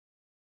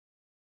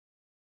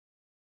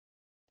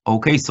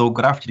Okay, so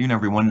good afternoon,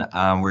 everyone.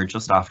 We're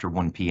just after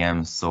 1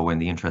 p.m. So in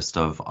the interest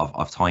of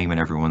time and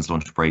everyone's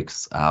lunch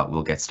breaks,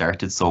 we'll get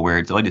started. So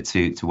we're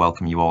delighted to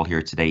welcome you all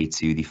here today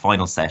to the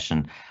final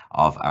session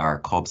of our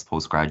CUBS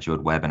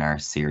postgraduate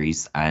webinar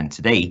series. And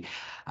today,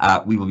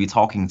 we will be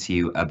talking to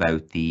you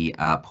about the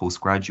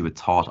postgraduate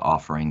taught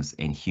offerings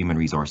in human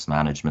resource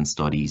management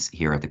studies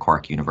here at the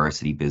Cork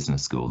University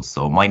Business School.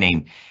 So my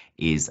name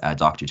is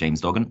Dr. James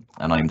Duggan,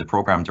 and I'm the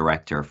Programme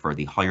Director for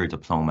the Higher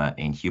Diploma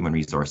in Human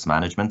Resource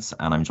Management.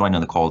 And I'm joined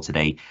on the call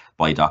today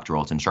by Dr.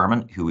 Ultan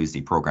Sherman, who is the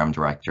Programme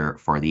Director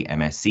for the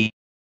MSc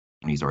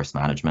Resource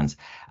Management,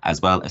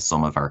 as well as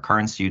some of our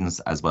current students,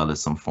 as well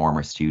as some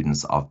former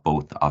students of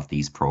both of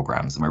these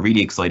programs. And we're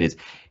really excited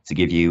to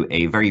give you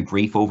a very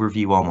brief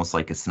overview, almost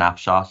like a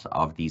snapshot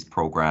of these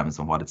programs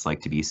and what it's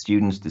like to be a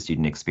student, the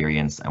student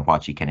experience, and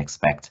what you can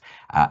expect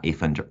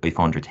if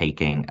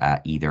undertaking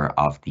either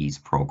of these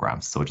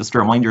programs. So just a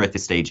reminder at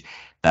this stage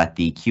that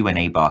the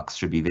Q&A box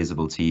should be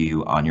visible to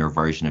you on your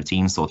version of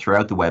Teams. So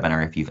throughout the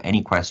webinar, if you have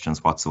any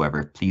questions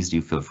whatsoever, please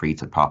do feel free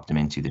to pop them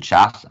into the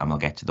chat, and we'll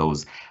get to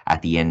those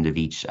at the end of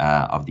each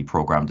of the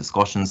program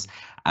discussions.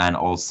 And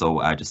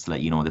also just to let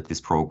you know that this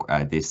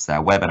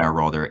webinar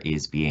rather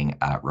is being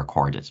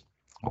recorded.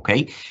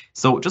 Okay,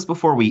 so just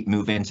before we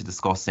move into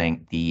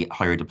discussing the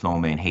Higher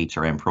Diploma in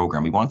HRM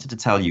program, we wanted to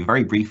tell you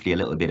very briefly a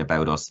little bit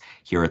about us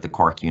here at the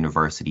Cork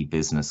University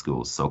Business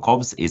School. So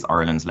CUBS is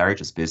Ireland's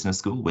largest business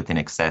school with in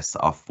excess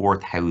of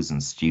 4,000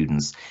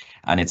 students.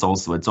 And it's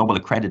also a double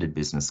accredited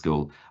business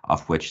school,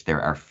 of which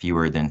there are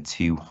fewer than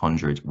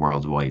 200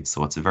 worldwide.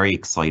 So it's a very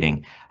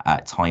exciting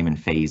time and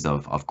phase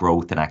of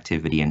growth and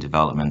activity and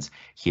development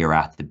here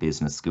at the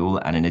business school.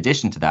 And in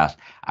addition to that,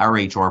 our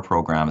HR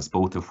programs,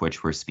 both of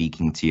which we're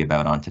speaking to you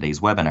about on today's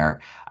webinar,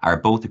 are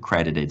both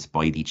accredited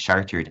by the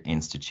Chartered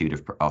Institute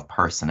of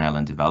Personnel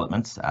and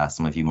Development.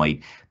 Some of you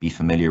might be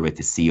familiar with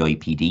the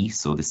CIPD.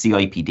 So the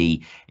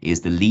CIPD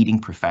is the leading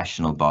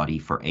professional body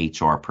for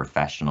HR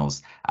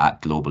professionals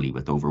globally,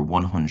 with over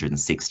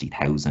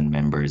 160,000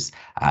 members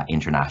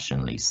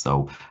internationally.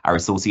 So our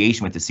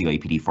association with the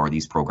CIPD for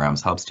these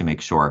programs helps to make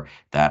sure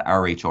that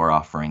our HR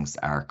offerings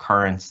are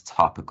current,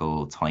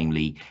 topical,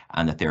 timely,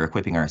 and that they're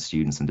equipping our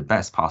students in the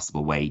best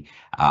possible way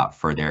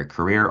for their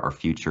career or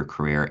future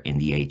career in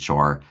the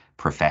HR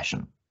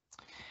profession.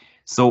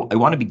 So I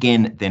want to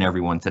begin then,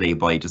 everyone, today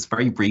by just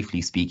very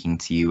briefly speaking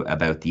to you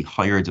about the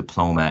Higher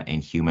Diploma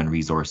in Human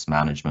Resource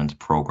Management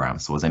program.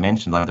 So as I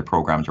mentioned, I'm the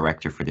program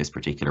director for this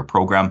particular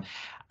program.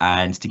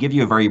 And to give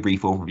you a very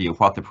brief overview of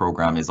what the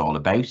program is all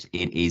about,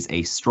 it is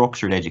a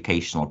structured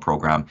educational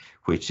program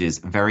which is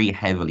very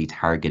heavily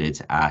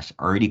targeted at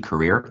early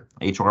career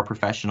HR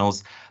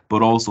professionals,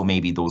 but also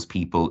maybe those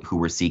people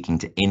who are seeking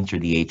to enter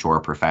the HR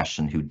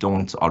profession who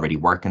don't already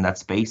work in that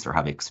space or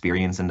have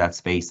experience in that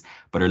space,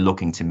 but are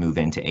looking to move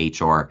into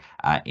HR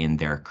in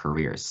their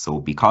careers. So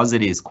because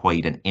it is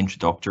quite an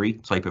introductory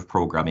type of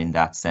program in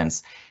that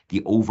sense,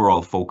 the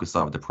overall focus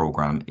of the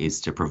program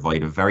is to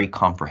provide a very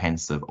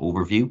comprehensive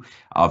overview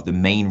of the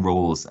main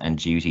roles and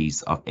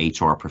duties of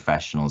HR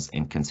professionals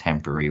in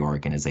contemporary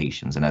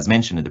organizations. And as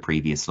mentioned in the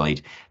previous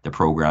slide, the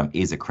program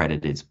is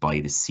accredited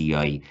by the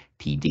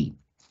CIPD.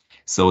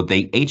 So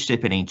the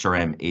HDip in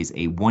HRM is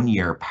a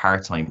one-year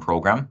part-time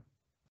program.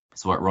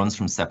 So it runs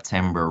from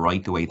September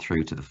right the way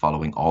through to the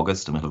following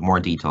August, and we'll have more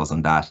details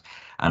on that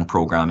and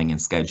programming and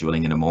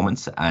scheduling in a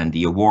moment. And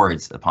the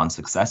awards upon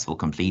successful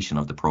completion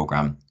of the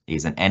program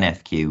is an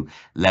NFQ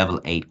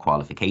Level 8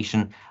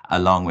 qualification,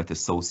 along with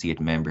associate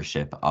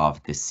membership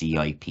of the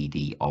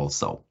CIPD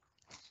also.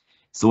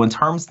 So in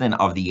terms then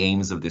of the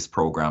aims of this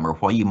program, or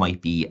why you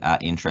might be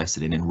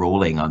interested in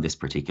enrolling on this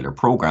particular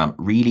program,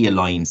 really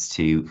aligns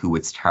to who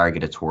it's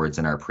targeted towards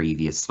in our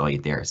previous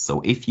slide there.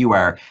 So if you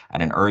are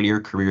at an earlier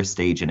career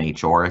stage in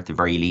HR at the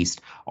very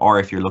least,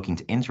 or if you're looking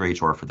to enter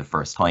HR for the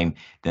first time,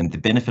 then the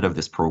benefit of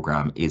this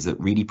program is it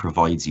really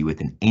provides you with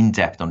an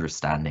in-depth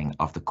understanding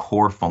of the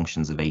core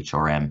functions of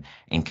HRM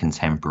in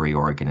contemporary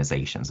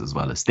organizations. As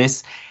well as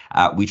this,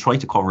 we try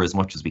to cover as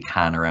much as we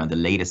can around the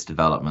latest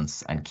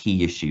developments and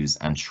key issues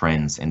and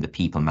trends in the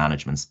people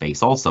management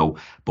space, also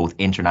both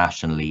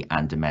internationally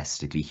and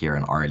domestically here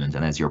in Ireland.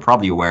 And as you're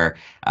probably aware,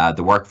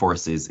 the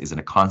workforce is in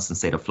a constant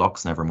state of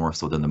flux, never more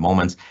so than the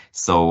moment.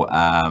 So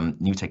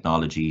new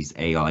technologies,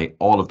 AI,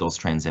 all of those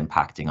trends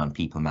impacting on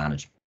people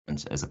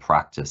management as a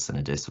practice and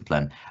a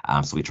discipline.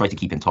 So we try to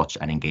keep in touch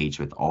and engage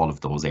with all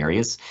of those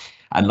areas.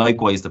 And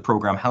likewise, the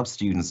program helps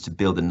students to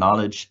build the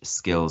knowledge,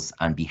 skills,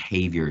 and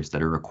behaviors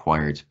that are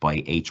required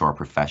by HR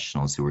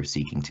professionals who are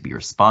seeking to be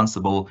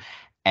responsible,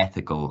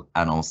 ethical,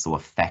 and also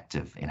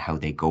effective in how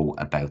they go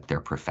about their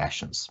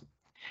professions.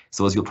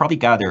 So as you'll probably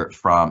gather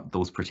from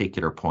those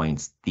particular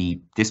points,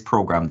 this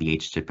program, the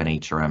HDip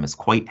and HRM, is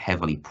quite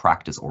heavily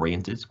practice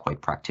oriented,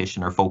 quite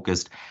practitioner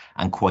focused,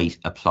 and quite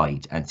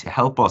applied. And to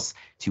help us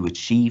to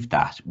achieve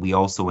that, we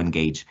also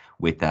engage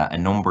with a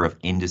number of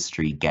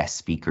industry guest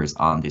speakers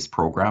on this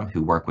program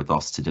who work with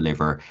us to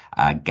deliver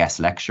guest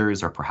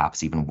lectures or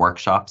perhaps even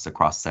workshops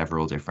across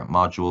several different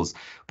modules.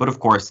 But of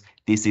course,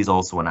 this is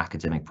also an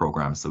academic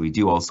program, so we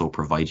do also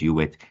provide you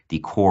with the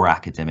core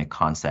academic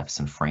concepts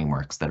and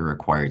frameworks that are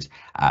required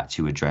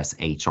to address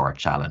HR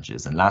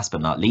challenges. And last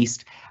but not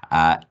least,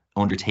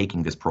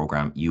 undertaking this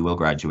program, you will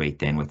graduate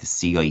then with the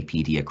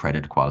CIPD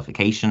accredited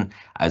qualification,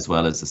 as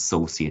well as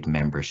associate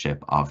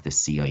membership of the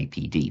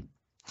CIPD.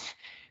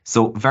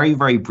 So very,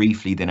 very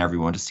briefly then,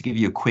 everyone, just to give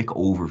you a quick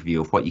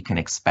overview of what you can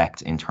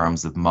expect in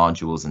terms of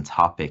modules and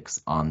topics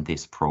on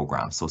this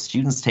program. So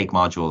students take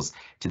modules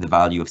to the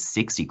value of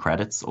 60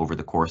 credits over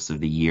the course of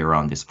the year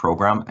on this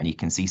program, and you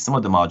can see some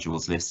of the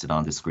modules listed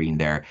on the screen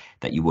there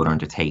that you would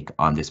undertake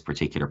on this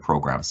particular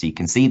program. So you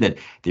can see that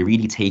they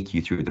really take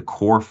you through the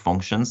core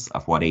functions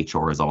of what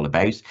HR is all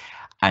about,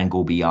 and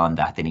go beyond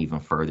that then even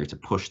further to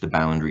push the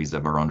boundaries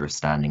of our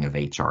understanding of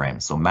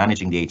HRM. So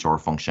managing the HR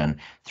function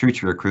through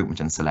to recruitment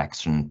and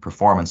selection,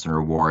 performance and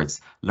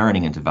rewards,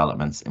 learning and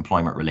development,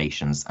 employment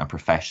relations, and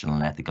professional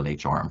and ethical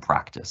HRM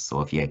practice. So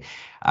if you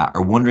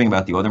are wondering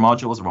about the other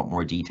modules or want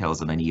more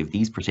details on any of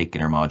these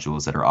particular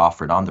modules that are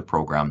offered on the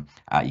program,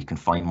 you can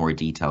find more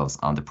details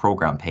on the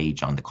program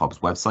page on the club's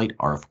website,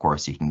 or of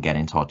course you can get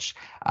in touch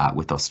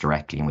with us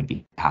directly and we'd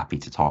be happy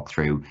to talk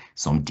through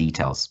some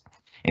details.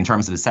 In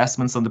terms of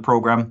assessments on the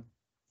program,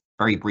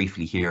 very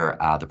briefly here,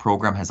 the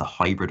program has a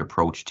hybrid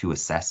approach to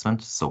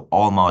assessment. So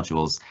all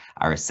modules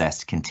are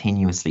assessed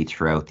continuously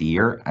throughout the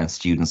year, and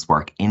students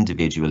work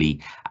individually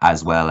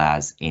as well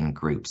as in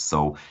groups.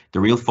 So the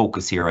real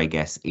focus here, I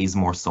guess, is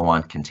more so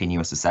on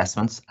continuous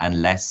assessments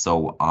and less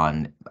so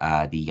on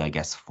the, I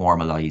guess,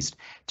 formalized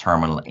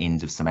terminal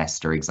end of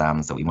semester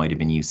exams that we might have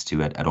been used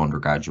to at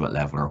undergraduate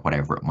level or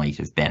whatever it might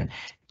have been.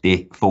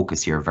 The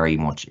focus here very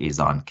much is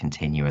on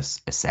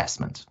continuous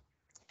assessment.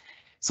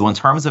 So in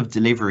terms of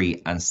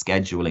delivery and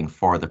scheduling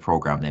for the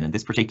program then, and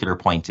this particular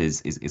point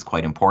is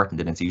quite important,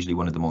 and it's usually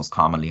one of the most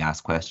commonly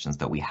asked questions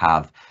that we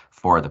have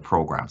for the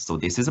program. So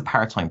this is a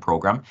part-time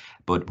program,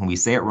 but when we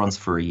say it runs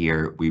for a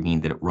year, we mean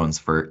that it runs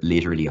for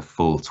literally a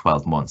full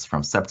 12 months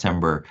from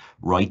September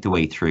right the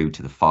way through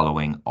to the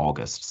following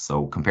August.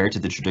 So compared to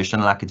the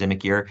traditional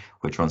academic year,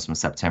 which runs from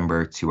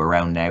September to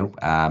around now,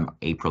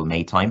 April,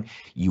 May time,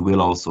 you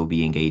will also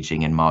be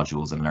engaging in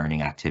modules and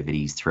learning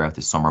activities throughout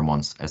the summer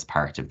months as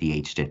part of the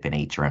HDip and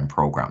HRM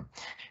program.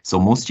 So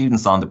most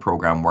students on the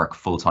program work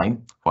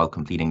full-time while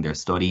completing their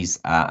studies,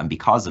 and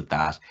because of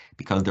that,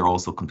 because they're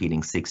also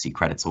completing 60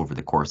 credits over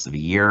the course of a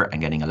year and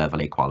getting a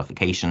level 8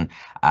 qualification,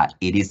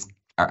 it is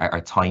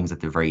at times at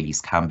the very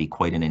least can be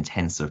quite an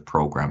intensive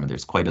program, and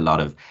there's quite a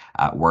lot of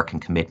work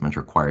and commitment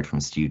required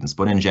from students.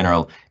 But in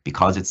general,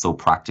 because it's so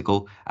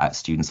practical,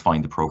 students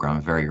find the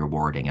program very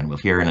rewarding, and we'll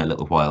hear in a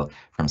little while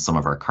from some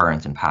of our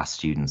current and past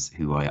students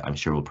who I'm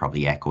sure will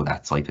probably echo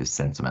that type of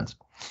sentiment.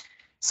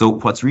 So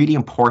what's really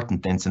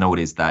important then to note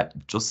is that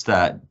just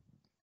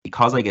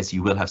because I guess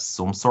you will have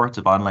some sort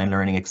of online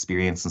learning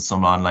experience and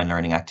some online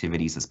learning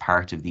activities as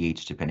part of the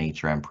HDip and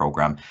HRM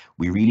program,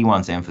 we really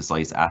want to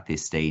emphasize at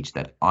this stage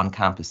that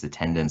on-campus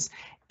attendance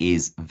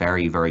is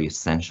very, very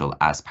essential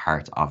as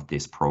part of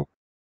this program.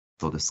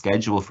 So the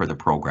schedule for the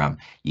program,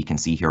 you can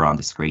see here on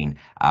the screen,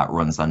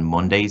 runs on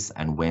Mondays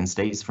and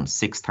Wednesdays from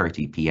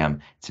 6:30 p.m.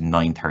 to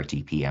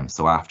 9:30 p.m.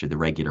 So after the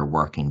regular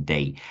working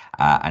day.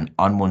 And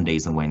on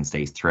Mondays and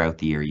Wednesdays throughout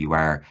the year, you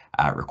are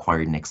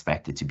required and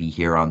expected to be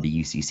here on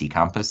the UCC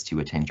campus to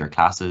attend your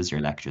classes,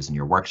 your lectures and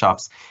your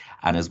workshops.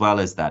 And as well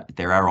as that,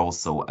 there are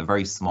also a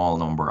very small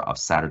number of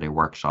Saturday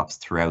workshops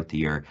throughout the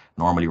year,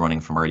 normally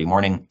running from early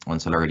morning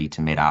until early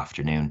to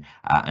mid-afternoon,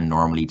 and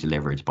normally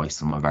delivered by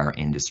some of our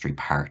industry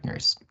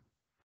partners.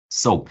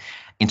 So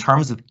in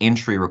terms of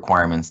entry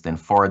requirements then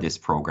for this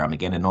program,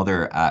 again,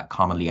 another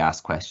commonly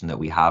asked question that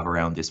we have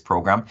around this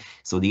program.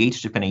 So the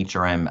HDip and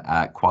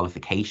HRM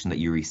qualification that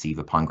you receive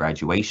upon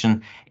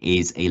graduation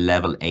is a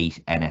level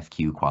 8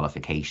 NFQ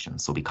qualification.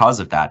 So because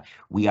of that,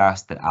 we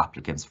ask that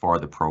applicants for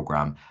the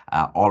program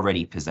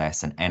already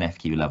possess an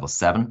NFQ level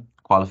 7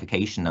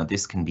 qualification. Now,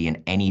 this can be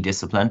in any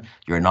discipline.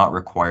 You're not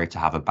required to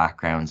have a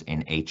background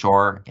in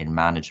HR, in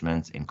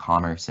management, in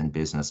commerce, in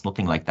business,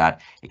 nothing like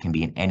that. It can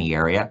be in any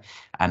area.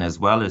 And as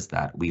well as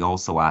that, we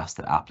also ask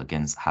that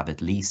applicants have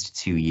at least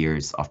 2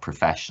 years of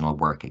professional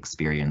work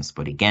experience.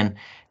 But again,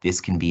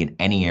 this can be in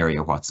any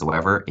area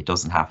whatsoever. It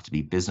doesn't have to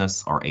be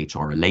business or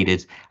HR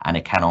related, and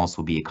it can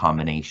also be a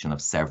combination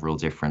of several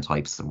different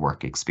types of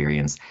work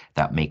experience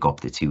that make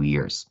up the 2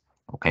 years.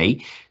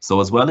 Okay, so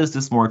as well as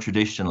this more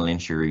traditional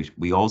entry route,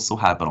 we also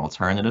have an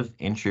alternative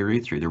entry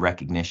route through the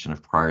recognition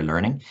of prior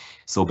learning.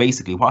 So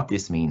basically what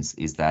this means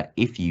is that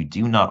if you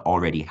do not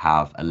already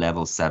have a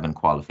level 7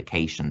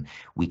 qualification,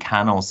 we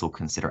can also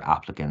consider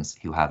applicants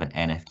who have an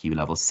NFQ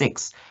level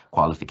 6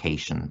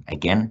 qualification,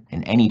 again,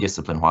 in any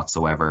discipline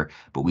whatsoever,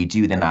 but we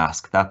do then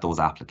ask that those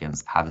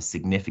applicants have a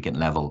significant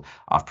level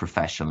of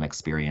professional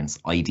experience,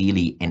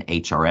 ideally in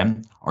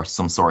HRM or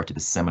some sort of a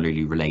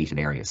similarly related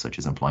area, such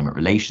as employment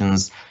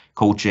relations,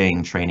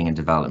 coaching, training and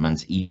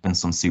development, even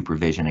some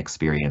supervision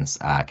experience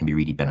can be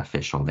really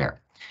beneficial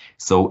there.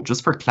 So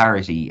just for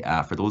clarity,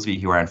 for those of you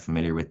who aren't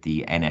familiar with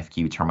the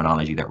NFQ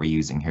terminology that we're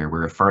using here,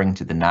 we're referring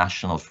to the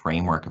National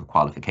Framework of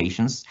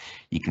Qualifications.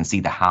 You can see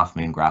the half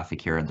moon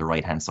graphic here on the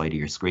right-hand side of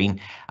your screen.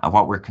 And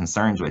what we're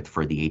concerned with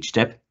for the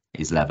HDip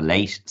is level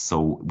 8.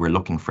 So we're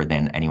looking for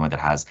then anyone that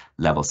has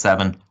level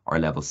 7 or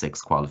level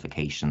 6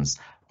 qualifications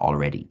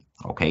already.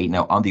 Okay,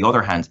 now on the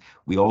other hand,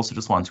 we also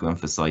just want to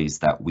emphasize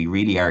that we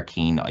really are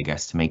keen, I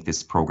guess, to make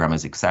this program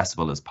as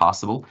accessible as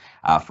possible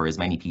for as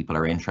many people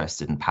are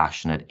interested and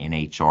passionate in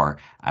HR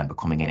and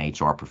becoming an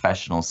HR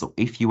professional. So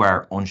if you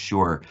are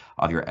unsure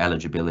of your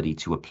eligibility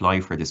to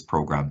apply for this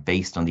program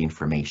based on the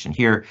information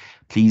here,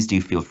 please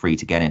do feel free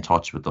to get in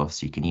touch with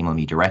us. You can email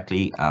me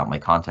directly. My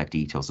contact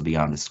details will be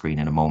on the screen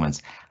in a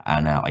moment,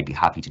 and I'd be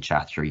happy to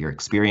chat through your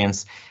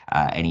experience,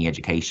 any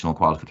educational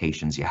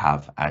qualifications you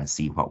have, and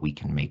see what we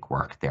can make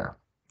work there.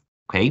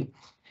 Okay.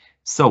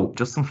 So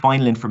just some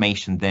final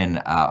information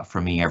then for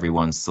me,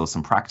 everyone. So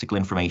some practical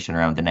information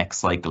around the next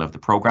cycle of the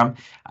program.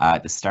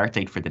 The start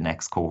date for the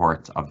next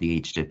cohort of the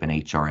HDip and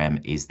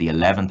HRM is the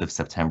 11th of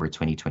September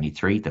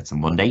 2023. That's a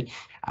Monday.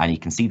 And you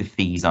can see the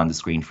fees on the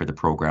screen for the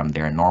program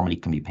there. Normally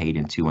can be paid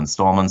in 2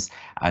 installments.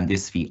 And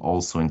this fee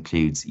also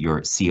includes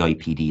your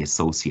CIPD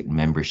associate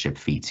membership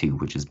fee too,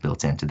 which is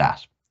built into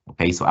that.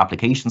 Okay, so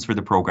applications for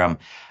the program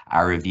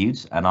are reviewed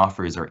and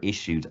offers are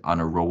issued on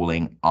a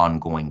rolling,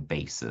 ongoing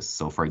basis.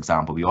 So for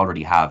example, we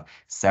already have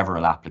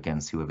several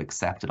applicants who have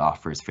accepted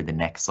offers for the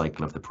next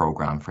cycle of the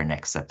program for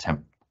next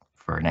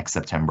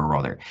September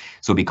rather.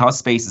 So because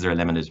spaces are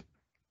limited,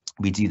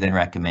 we do then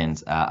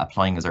recommend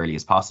applying as early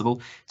as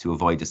possible to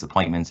avoid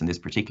disappointments, and this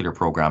particular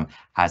program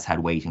has had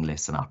waiting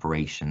lists in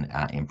operation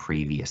in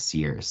previous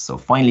years. So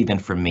finally then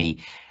for me,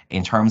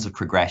 in terms of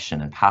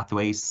progression and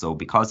pathways, so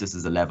because this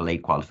is a level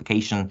 8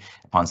 qualification,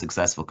 upon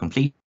successful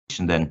completion,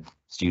 then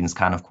students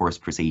can of course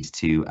proceed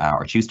to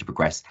or choose to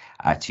progress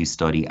to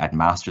study at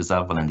master's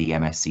level, and the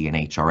MSc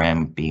and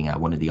HRM being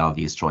one of the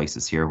obvious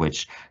choices here,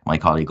 which my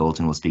colleague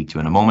Ultan will speak to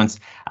in a moment.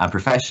 And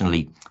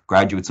professionally,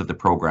 graduates of the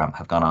program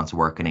have gone on to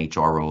work in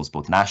HR roles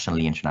both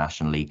nationally,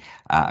 internationally,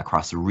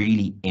 across a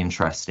really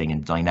interesting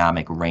and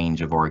dynamic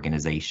range of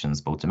organisations,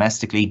 both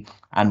domestically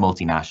and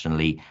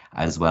multinationally,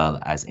 as well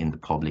as in the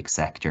public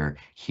sector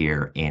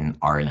here in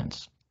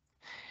Ireland.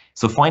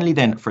 So finally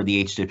then for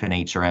the HDip and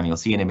HRM, you'll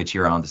see an image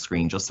here on the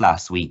screen. Just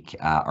last week,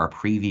 our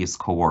previous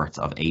cohort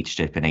of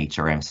HDip and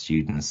HRM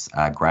students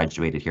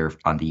graduated here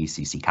on the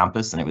UCC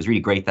campus, and it was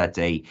really great that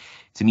day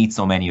to meet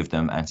so many of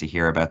them and to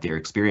hear about their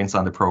experience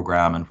on the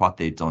program and what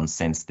they've done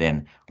since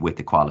then with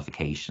the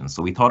qualifications.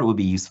 So we thought it would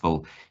be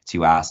useful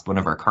to ask one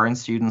of our current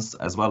students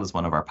as well as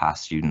one of our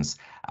past students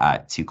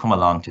to come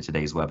along to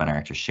today's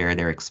webinar to share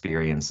their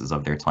experiences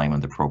of their time on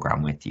the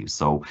program with you.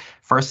 So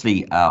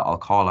firstly, I'll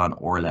call on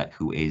Orla,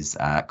 who is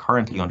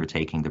currently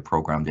undertaking the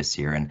program this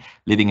year and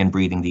living and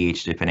breathing the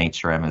HDip and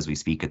HRM as we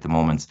speak at the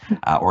moment.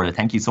 Orla,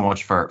 thank you so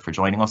much for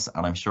joining us,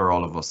 and I'm sure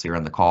all of us here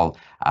on the call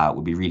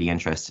would be really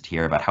interested to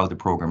hear about how the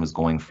program is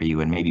going for you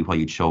and maybe why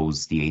you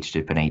chose the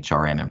HDip and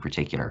HRM in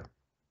particular.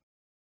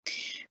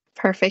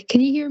 Perfect.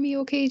 Can you hear me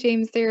okay,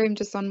 James, there? I'm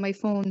just on my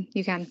phone.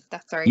 You can.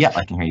 That's all right. Yeah,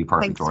 I can hear you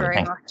perfect. Thanks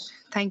very much.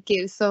 Thank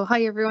you. So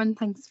hi, everyone.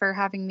 Thanks for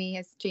having me.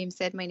 As James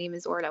said, my name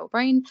is Orla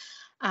O'Brien,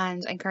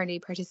 and I'm currently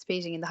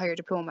participating in the Higher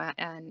Diploma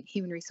in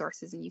Human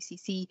Resources in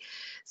UCC.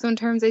 So in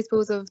terms, I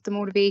suppose, of the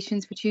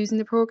motivations for choosing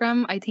the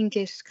programme, I think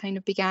it kind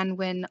of began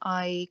when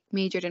I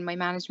majored in my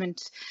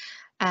management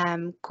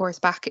course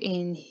back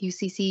in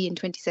UCC in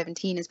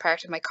 2017 as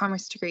part of my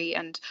commerce degree,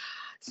 and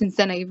since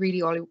then I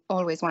really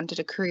always wanted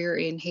a career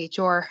in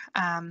HR.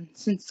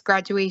 Since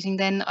graduating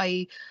then,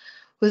 I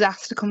was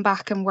asked to come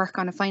back and work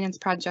on a finance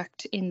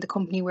project in the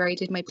company where I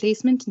did my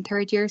placement in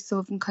 3rd year, so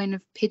I've been kind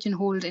of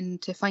pigeonholed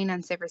into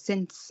finance ever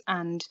since,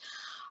 and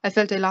I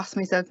felt I lost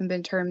myself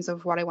in terms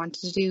of what I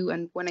wanted to do.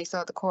 And when I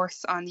saw the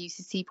course on the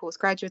UCC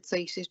postgraduate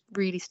site, it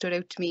really stood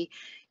out to me.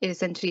 It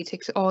essentially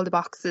ticked all the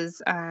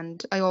boxes,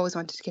 and I always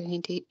wanted to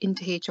get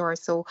into HR,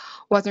 so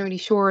wasn't really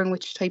sure in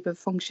which type of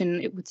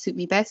function it would suit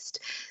me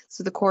best.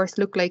 So the course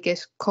looked like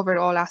it covered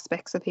all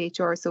aspects of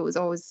HR, so it was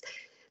always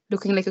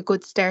looking like a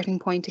good starting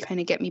point to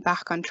kind of get me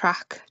back on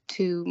track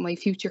to my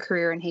future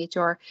career in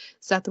HR.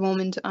 So at the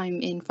moment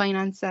I'm in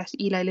finance at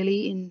Eli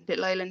Lilly in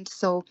Little Island,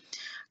 so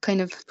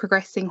kind of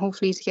progressing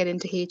hopefully to get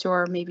into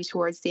HR maybe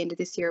towards the end of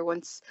this year,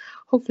 once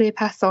hopefully I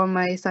pass all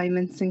my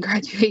assignments and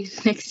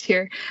graduate next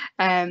year.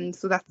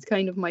 So that's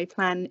kind of my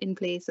plan in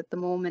place at the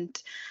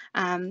moment.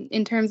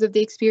 In terms of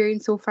the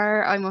experience so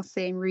far, I must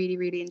say I'm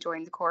really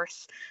enjoying the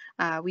course.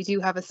 We do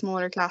have a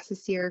smaller class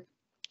this year,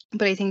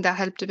 but I think that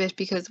helped a bit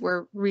because we're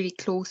a really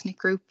close-knit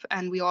group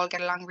and we all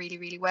get along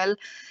really well.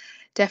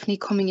 Definitely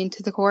coming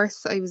into the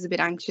course, I was a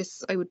bit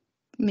anxious. I would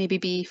maybe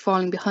be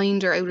falling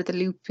behind or out of the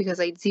loop because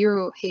I had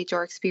zero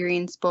HR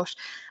experience, but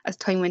as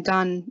time went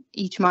on,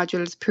 each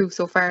module has proved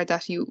so far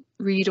that you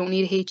really don't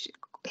need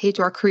a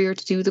HR career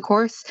to do the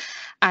course,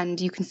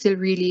 and you can still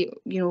really,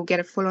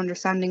 get a full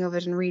understanding of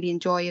it and really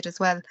enjoy it as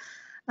well.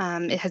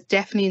 It has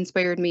definitely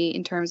inspired me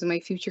in terms of my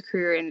future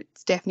career, and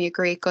it's definitely a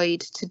great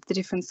guide to the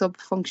different sub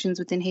functions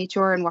within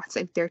HR and what's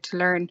out there to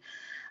learn.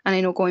 And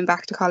I know going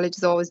back to college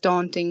is always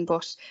daunting,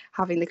 but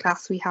having the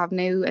class we have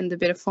now and the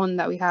bit of fun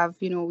that we have,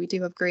 you know, we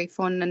do have great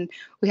fun, and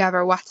we have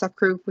our WhatsApp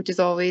group, which is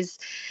always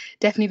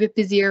definitely a bit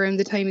busier around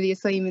the time of the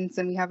assignments,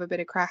 and we have a bit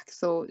of crack.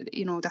 So,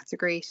 you know, that's a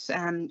great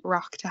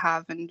rock to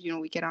have, and, you know,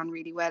 we get on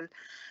really well.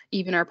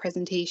 Even our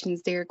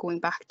presentations there going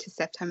back to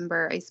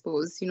September, I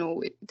suppose, you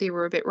know, they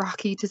were a bit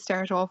rocky to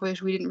start off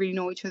with. We didn't really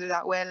know each other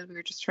that well. We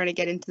were just trying to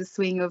get into the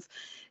swing of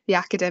the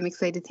academic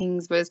side of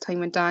things, but as time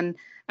went on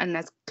and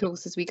as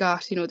close as we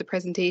got, you know, the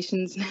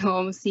presentations now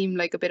almost seemed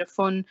like a bit of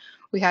fun.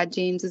 We had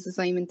James's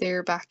assignment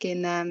there back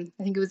in, I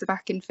think it was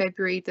back in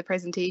February, the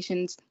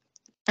presentations,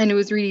 and it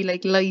was really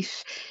like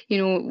light. You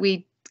know,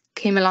 we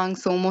came along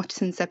so much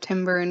since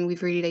September, and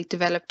we've really like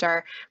developed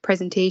our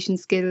presentation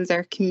skills,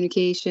 our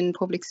communication,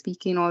 public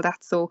speaking, all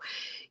that. So,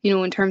 you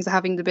know, in terms of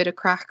having the bit of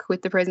crack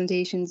with the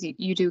presentations,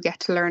 you do get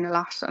to learn a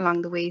lot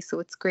along the way, so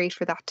it's great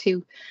for that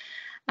too.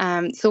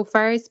 So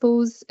far, I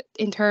suppose,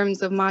 in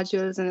terms of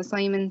modules and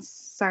assignments,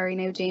 sorry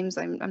now, James,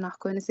 I'm not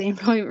going to say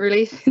employment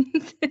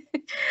relations.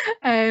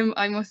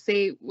 I must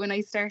say, when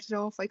I started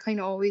off, I kind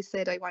of always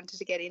said I wanted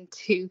to get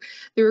into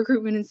the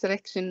recruitment and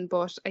selection,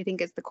 but I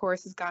think as the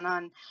course has gone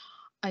on,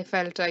 I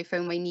felt I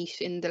found my niche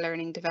in the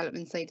learning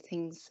development side of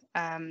things.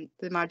 The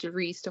module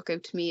really stuck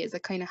out to me as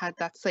it kind of had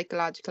that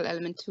psychological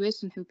element to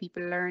it and how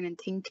people learn and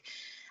think,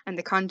 and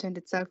the content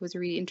itself was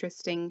really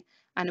interesting.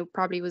 And it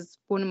probably was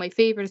one of my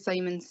favourite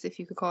assignments, if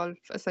you could call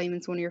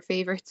assignments one of your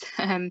favourites.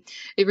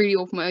 It really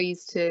opened my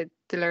eyes to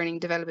the learning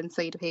development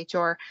side of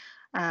HR.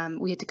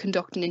 We had to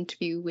conduct an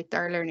interview with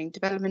our learning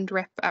development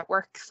rep at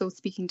work. So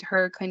speaking to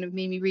her kind of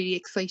made me really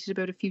excited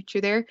about a future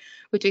there,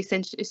 which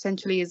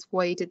essentially is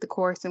why I did the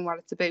course and what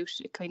it's about.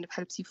 It kind of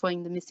helps you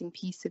find the missing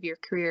piece of your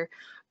career.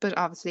 But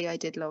obviously I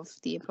did love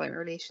the employment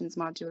relations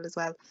module as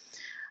well.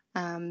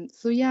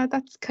 So yeah,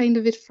 that's kind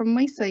of it from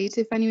my side.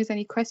 If anyone has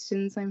any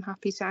questions, I'm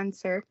happy to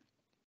answer.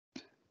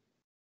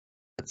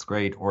 That's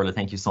great, Orla.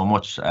 Thank you so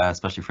much,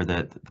 especially for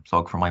the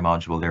plug for my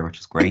module there, which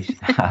is great.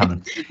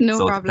 No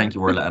so problem. Thank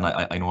you, Orla. And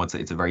I know it's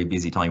a very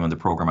busy time on the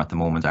program at the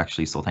moment,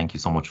 actually. So thank you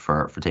so much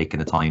for taking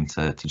the time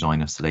to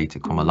join us today to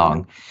come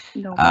along.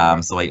 No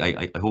so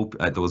I hope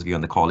those of you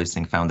on the call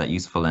listening found that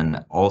useful.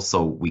 And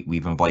also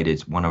we've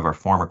invited one of our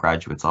former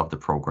graduates of the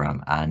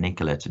program,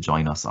 Nicola, to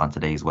join us on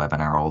today's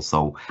webinar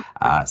also.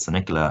 So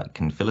Nicola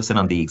can fill us in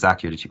on the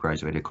exact year that you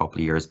graduated a couple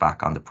of years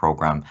back on the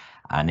program.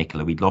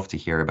 Nicola, we'd love to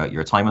hear about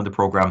your time on the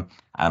program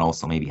and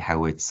also maybe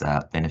how it's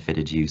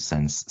benefited you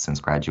since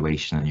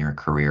graduation and your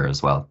career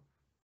as well.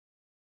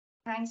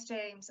 Thanks,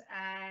 James,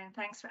 and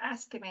thanks for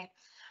asking me.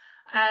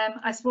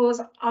 I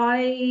suppose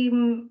I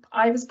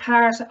was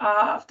part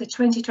of the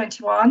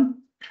 2021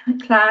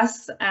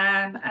 class,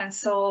 and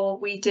so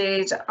we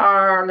did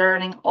our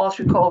learning all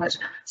through COVID.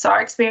 So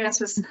our experience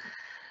was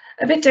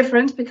a bit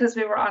different because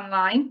we were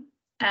online,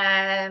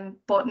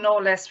 but no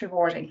less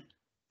rewarding.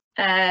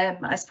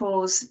 I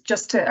suppose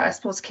just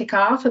to kick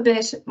off a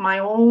bit, my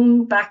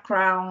own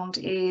background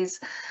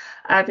is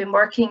I've been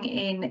working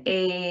in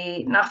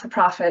a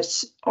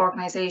not-for-profit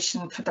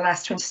organisation for the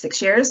last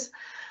 26 years,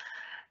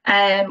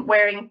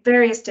 wearing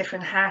various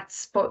different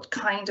hats, but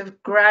kind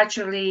of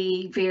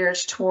gradually veered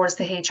towards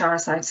the HR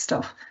side of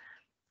stuff.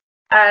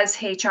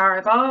 As HR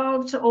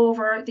evolved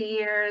over the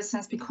years and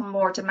has become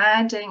more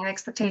demanding and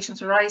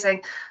expectations were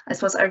rising, I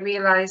suppose I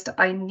realised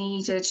I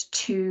needed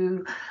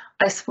to,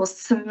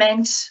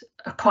 cement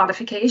a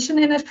qualification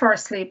in it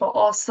firstly, but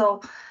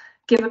also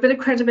give a bit of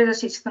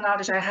credibility to the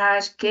knowledge I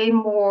had, gain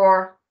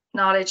more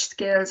knowledge,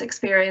 skills,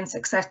 experience,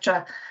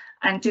 etc.,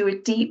 and do a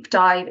deep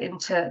dive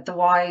into the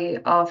why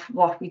of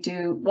what we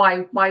do,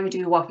 why we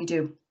do what we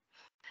do.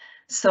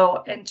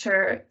 So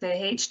enter the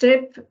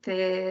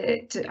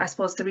HDip. I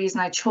suppose the reason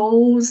I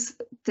chose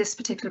this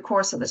particular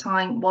course at the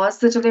time was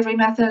the delivery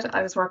method.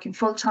 I was working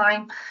full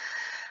time.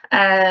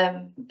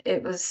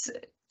 It was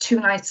 2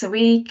 nights a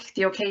week,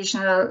 the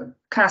occasional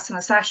class on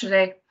a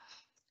Saturday,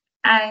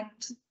 and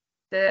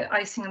the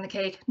icing on the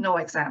cake, no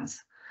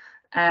exams.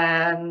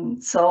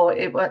 So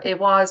it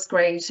was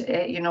great.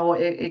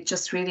 It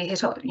just really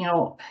hit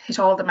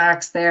all the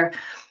marks there.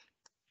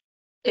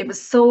 It was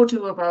so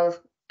doable.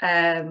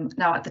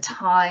 Now at the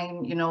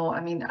time,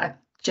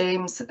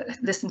 James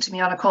listened to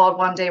me on a call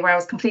one day where I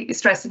was completely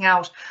stressing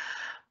out,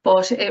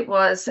 but it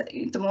was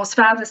the most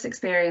fabulous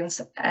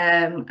experience,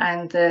 and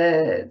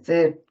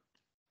the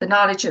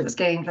knowledge it was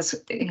gained was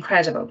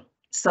incredible.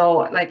 So,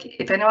 like,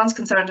 if anyone's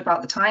concerned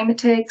about the time it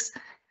takes,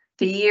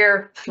 the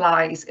year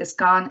flies. It's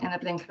gone in a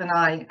blink of an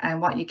eye,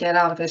 and what you get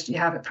out of it, you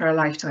have it for a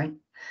lifetime.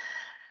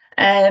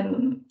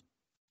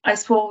 I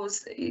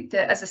suppose,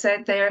 as I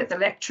said there, the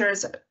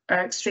lecturers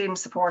are extremely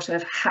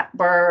supportive. They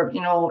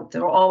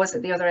were always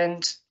at the other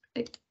end,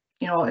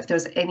 if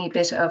there's any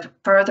bit of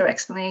further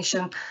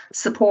explanation,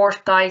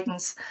 support,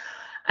 guidance,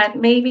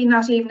 and maybe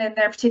not even in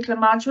their particular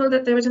module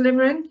that they were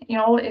delivering,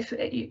 if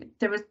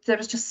there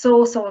was just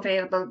so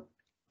available,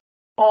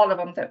 all of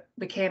them that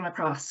we came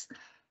across.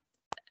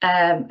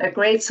 A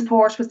great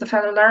support was the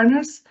fellow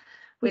learners.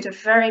 We had a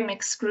very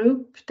mixed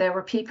group. There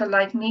were people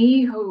like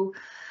me who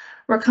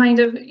were kind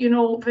of, you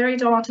know, very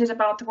daunted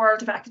about the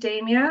world of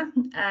academia,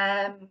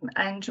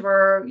 and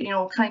were, you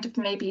know, kind of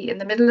maybe in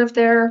the middle of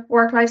their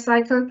work life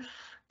cycle.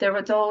 There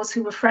were those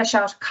who were fresh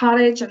out of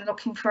college and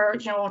looking for,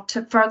 you know,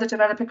 to further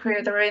develop a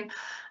career they're in.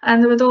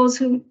 And there were those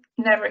who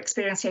never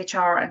experienced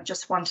HR and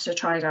just wanted to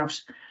try it out.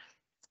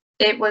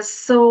 It was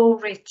so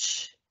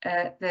rich.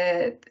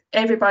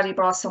 Everybody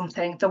brought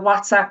something, the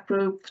WhatsApp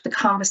group, the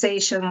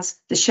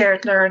conversations, the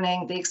shared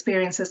learning, the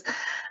experiences,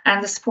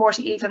 and the support.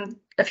 Even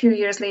a few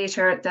years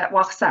later, that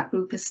WhatsApp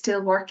group is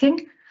still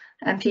working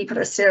and people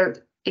are still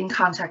in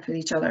contact with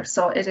each other.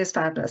 So it is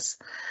fabulous.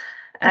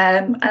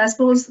 And I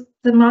suppose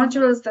the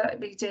modules that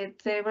we did,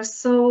 they were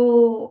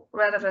so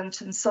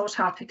relevant and so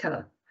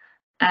topical.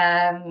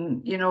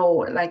 You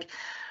know, like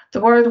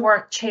the world of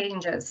work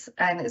changes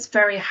and it's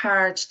very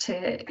hard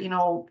to, you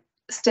know,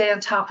 stay on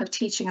top of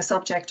teaching a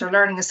subject or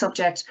learning a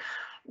subject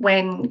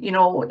when, you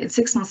know, in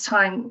 6 months'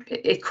 time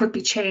it could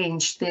be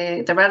changed,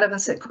 the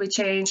relevance it could be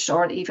changed,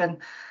 or even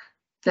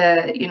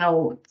the, you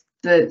know,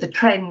 the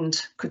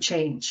trend could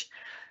change.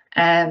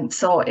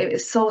 So it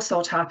is so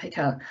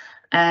topical.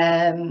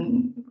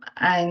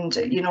 And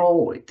you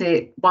know,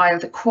 while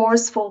the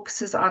course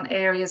focuses on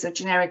areas of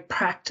generic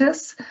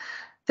practice,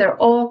 they're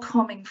all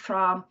coming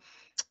from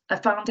a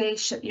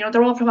foundation, you know,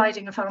 they're all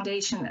providing a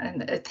foundation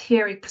and a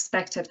theory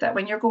perspective that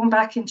when you're going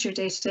back into your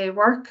day-to-day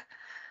work,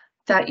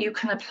 that you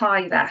can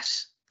apply that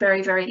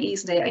very, very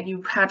easily, and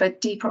you have a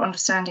deeper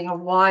understanding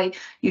of why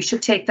you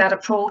should take that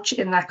approach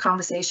in that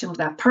conversation with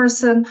that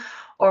person,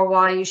 or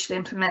why you should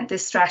implement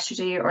this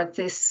strategy or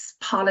this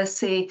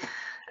policy,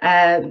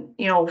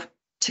 you know,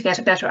 to get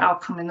a better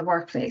outcome in the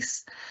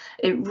workplace.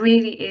 It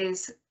really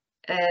is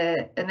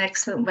an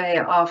excellent way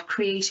of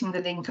creating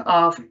the link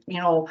of, you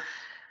know,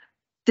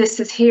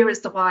 here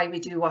is the why we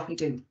do what we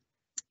do.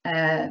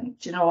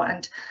 You know,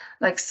 and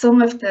like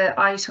some of the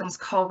items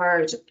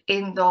covered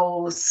in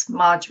those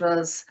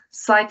modules,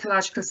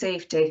 psychological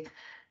safety,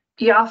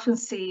 you often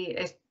see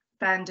it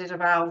banded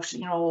about,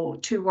 you know,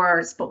 2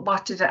 words, but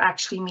what did it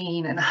actually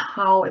mean and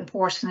how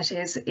important it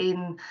is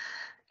in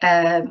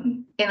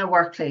a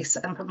workplace.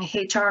 And from a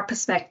HR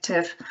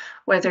perspective,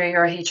 whether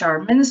you're a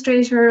HR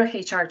administrator,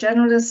 HR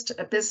generalist,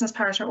 a business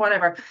partner,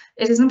 whatever,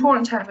 it is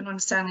important to have an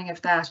understanding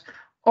of that.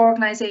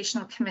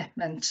 Organizational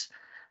commitment,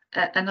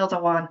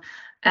 another one.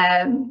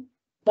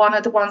 One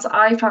of the ones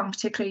I found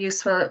particularly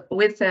useful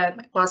with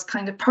them was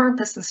kind of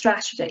purpose and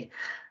strategy.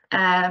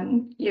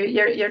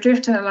 You're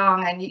drifting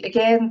along, and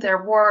again,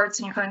 they're words,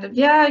 and you're kind of,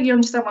 yeah, you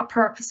understand what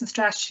purpose and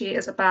strategy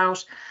is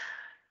about,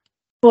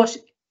 but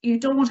you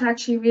don't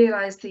actually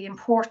realize the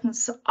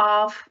importance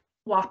of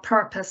what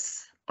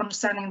purpose,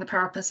 understanding the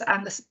purpose,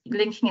 and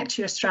linking it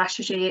to your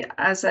strategy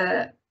as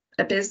a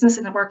business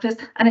in a workplace.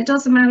 And it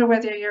doesn't matter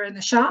whether you're in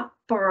the shop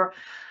or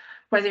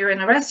whether you're in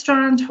a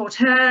restaurant,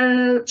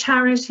 hotel,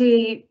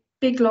 charity,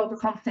 big global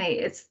company.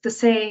 It's the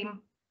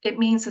same. It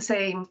means the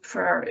same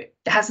it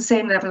has the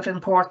same level of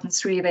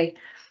importance, really.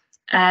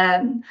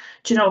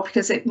 You know,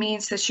 because it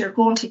means that you're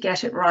going to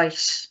get it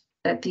right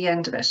at the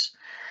end of it.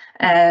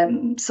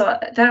 So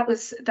that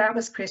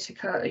was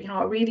critical, you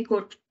know, a really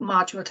good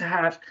module to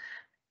have.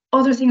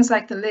 Other things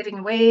like the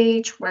living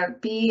wage,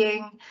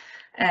 well-being,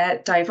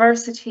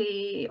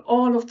 diversity,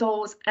 all of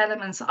those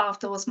elements of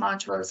those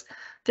modules,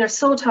 they're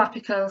so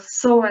topical,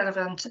 so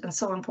relevant, and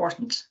so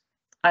important.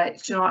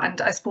 You know,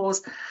 and I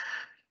suppose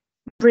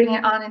bringing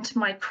it on into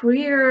my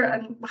career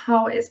and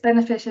how it's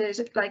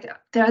benefited, like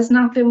there has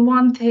not been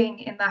one thing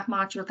in that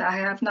module that I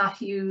have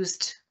not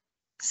used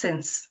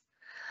since.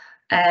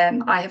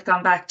 I have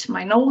gone back to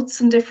my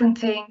notes and different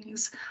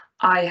things.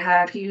 I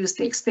have used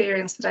the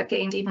experience that I've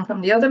gained even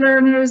from the other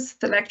learners,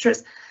 the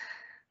lecturers.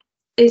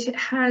 It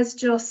has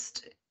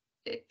just,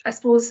 I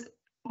suppose,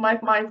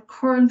 my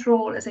current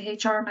role as a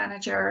HR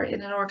manager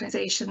in an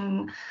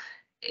organisation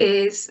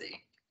is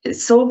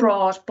so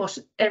broad, but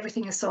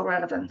everything is so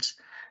relevant.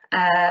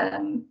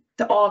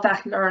 All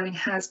that learning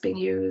has been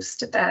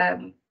used.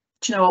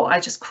 You know, I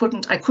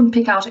couldn't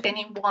pick out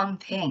any one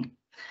thing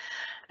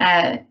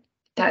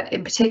that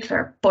in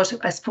particular, but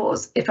I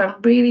suppose if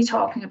I'm really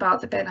talking about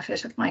the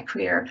benefit of my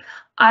career,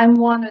 I'm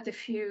one of the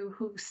few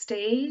who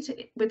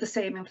stayed with the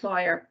same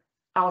employer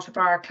out of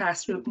our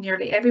class group.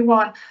 Nearly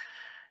everyone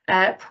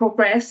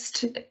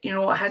progressed, you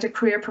know, had a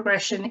career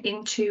progression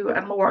into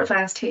a more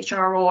advanced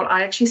HR role.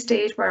 I actually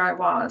stayed where I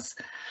was.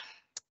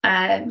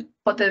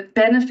 But the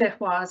benefit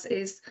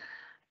is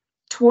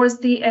towards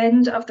the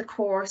end of the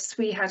course,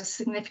 we had a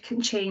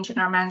significant change in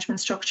our management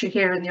structure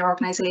here in the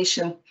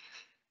organisation.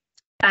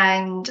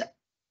 And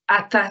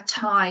at that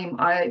time,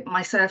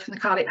 myself and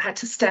Nicola had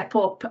to step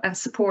up and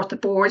support the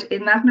board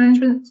in that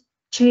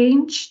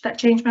change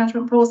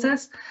management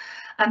process.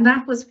 And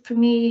that was, for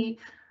me,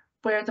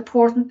 where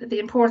the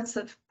importance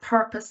of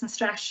purpose and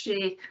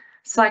strategy,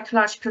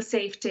 psychological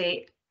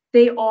safety,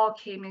 they all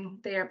came in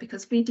there,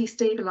 because we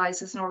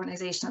destabilized as an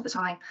organisation at the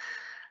time.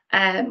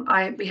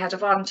 We had a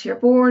volunteer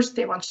board.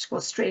 They wanted to go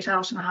straight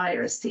out and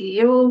hire a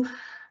CEO.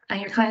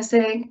 And you're kind of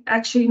saying,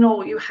 actually,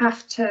 no, you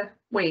have to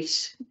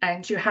wait,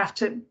 and you have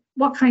to,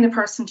 what kind of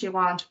person do you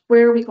want?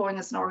 Where are we going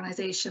as an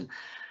organisation?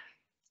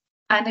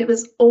 And it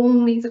was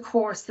only the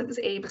course that was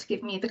able to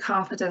give me the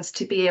confidence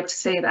to be able to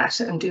say that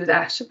and do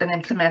that and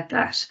implement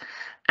that.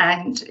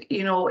 And,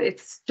 you know,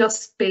 it's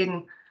just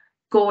been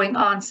going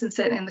on since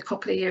then, in the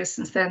couple of years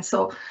since then.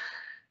 So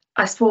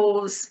I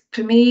suppose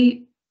for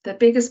me, the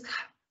biggest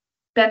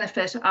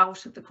benefit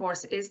out of the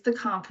course is the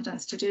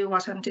confidence to do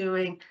what I'm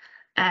doing.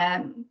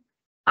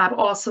 I've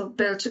also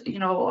built, you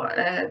know,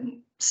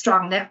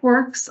 strong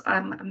networks.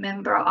 I'm a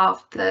member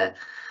of the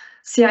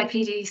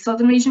CIPD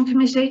Southern Region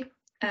Committee.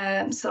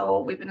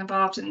 So we've been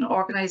involved in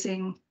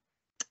organising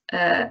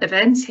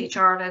events,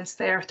 HR events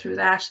there through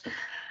that.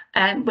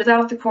 And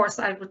without the course,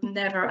 I would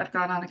never have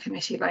gone on a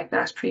committee like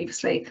that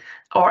previously,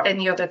 or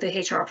any other the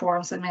HR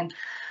forums I'm in.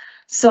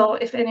 So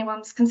if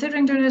anyone's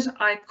considering doing it,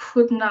 I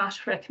could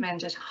not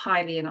recommend it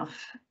highly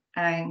enough.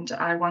 And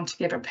I want to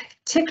give a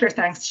particular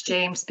thanks to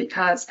James,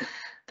 because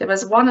there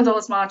was one of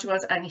those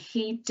modules and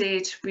he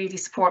did really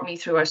support me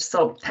through it.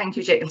 So thank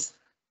you, James.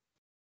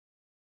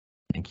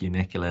 Thank you,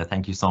 Nicola.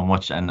 Thank you so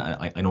much. And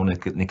I know,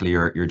 Nicola,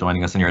 you're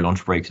joining us on your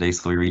lunch break today,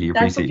 so we really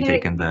appreciate you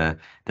taking the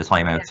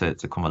time out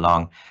to come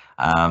along.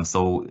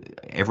 So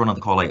everyone on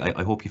the call,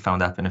 I hope you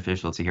found that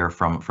beneficial to hear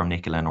from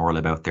Nicola and Orla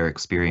about their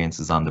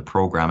experiences on the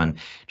programme. And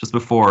just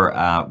before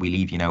we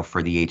leave you now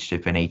for the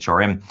HDip and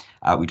HRM,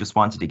 we just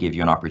wanted to give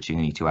you an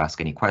opportunity to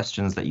ask any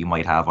questions that you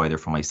might have, either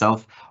for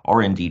myself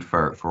or indeed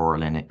for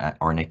Orla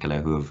or Nicola,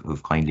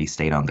 who've kindly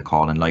stayed on the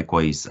call. And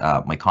likewise,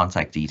 my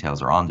contact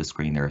details are on the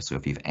screen there. So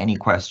if you have any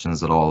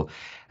questions at all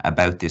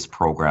about this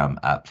programme,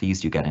 please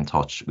do get in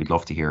touch. We'd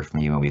love to hear from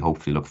you, and we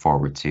hopefully look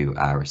forward to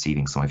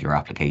receiving some of your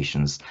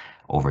applications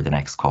over the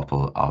next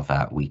couple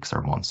of weeks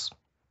or months.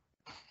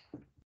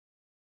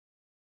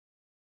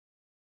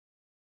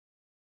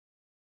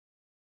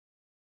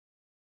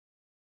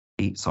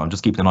 So I'm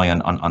just keeping an eye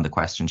on the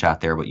question chat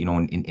there, but you know,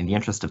 in the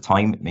interest of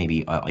time,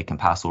 maybe I can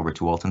pass over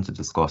to Ultan to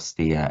discuss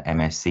the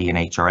MSc and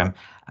HRM,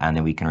 and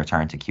then we can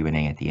return to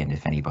Q&A at the end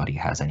if anybody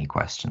has any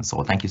questions.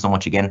 So thank you so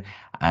much again,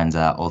 and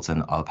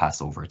Ultan, I'll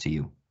pass over to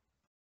you.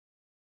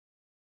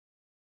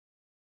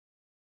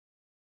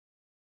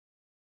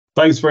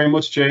 Thanks very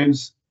much,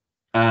 James.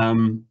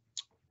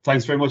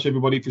 Thanks very much,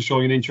 everybody, for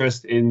showing an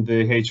interest in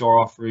the HR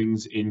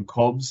offerings in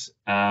CUBS.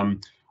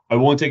 I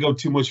won't take up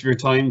too much of your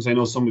time, because I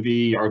know some of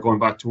you are going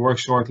back to work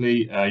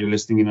shortly. You're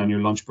listening in on your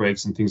lunch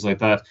breaks and things like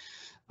that.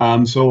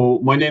 So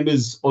my name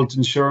is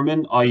Ultan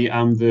Sherman. I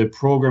am the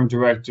Programme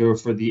Director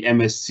for the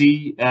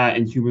MSc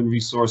in Human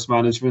Resource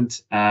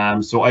Management.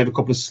 So I have a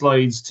couple of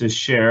slides to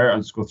share. I'll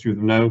just go through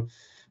them now.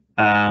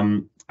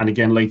 And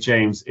again, like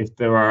James, if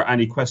there are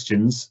any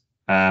questions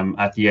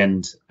at the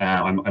end,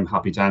 I'm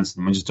happy to answer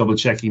them. I'm just double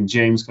checking.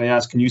 James, can I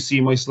ask, can you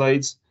see my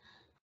slides?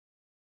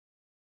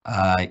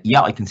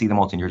 Yeah, I can see them,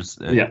 Ultan. You're just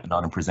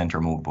not in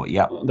presenter mode, but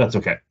yeah. That's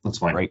okay. That's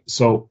fine. Right.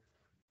 So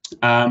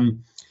the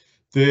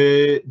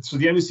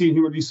MSc in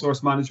Human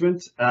Resource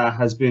Management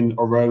has been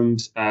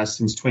around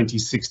since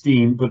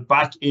 2016, but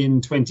back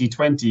in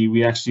 2020,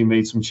 we actually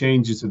made some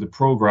changes to the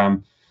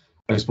programme.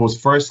 I suppose,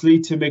 firstly,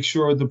 to make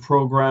sure the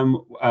programme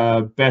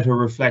better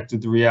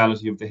reflected the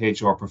reality of the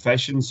HR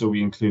profession. So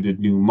we included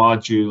new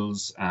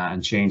modules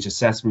and changed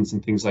assessments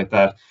and things like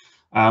that.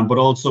 But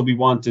also we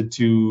wanted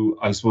to,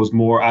 I suppose,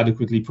 more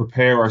adequately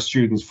prepare our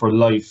students for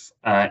life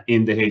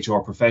in the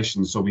HR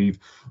profession. So we've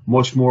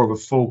much more of a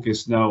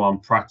focus now on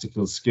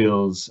practical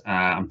skills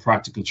and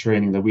practical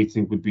training that we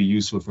think would be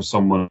useful for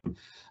someone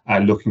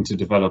looking to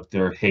develop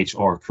their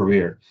HR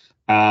career.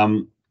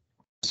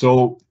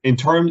 So in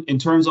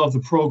terms of the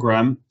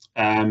programme,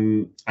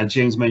 and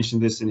James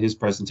mentioned this in his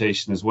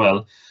presentation as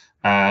well,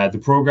 the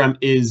programme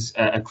is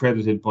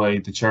accredited by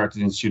the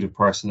Chartered Institute of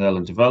Personnel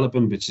and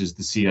Development, which is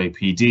the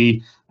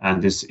CIPD,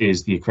 and this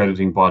is the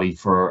accrediting body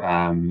for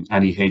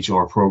any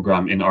HR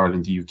programme in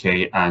Ireland, the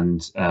UK,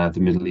 and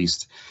the Middle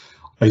East.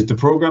 The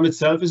programme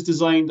itself is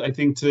designed, I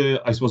think, to,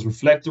 I suppose,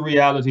 reflect the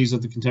realities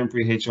of the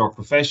contemporary HR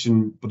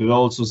profession, but it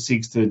also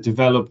seeks to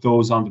develop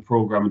those on the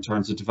programme in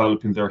terms of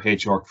developing their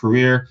HR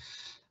career.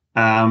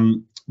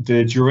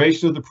 The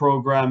duration of the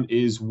programme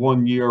is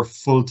 1 year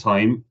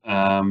full-time,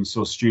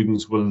 so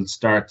students will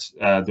start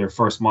their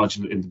first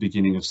module in the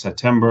beginning of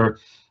September,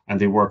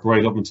 and they work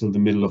right up until the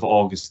middle of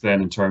August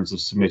then in terms of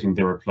submitting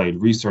their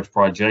applied research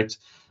project.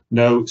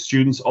 Now,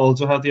 students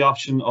also have the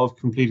option of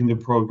completing the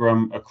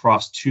programme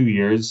across 2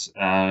 years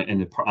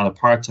on a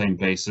part-time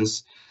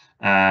basis.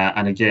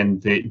 And again,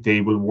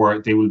 they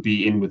will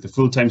be in with the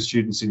full-time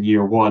students in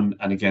year 1,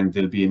 and again,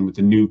 they'll be in with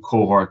the new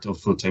cohort of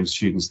full-time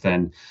students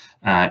then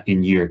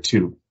in year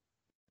 2.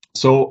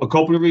 So a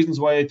couple of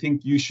reasons why I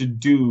think you should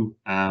do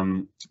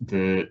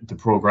the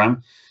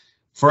programme.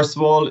 First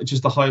of all,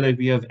 just to highlight,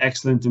 we have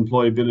excellent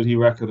employability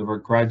record of our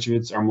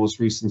graduates. Our most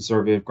recent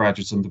survey of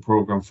graduates on the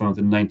programme found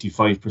that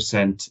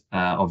 95%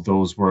 of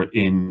those were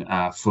in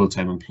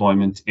full-time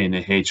employment in a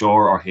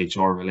HR or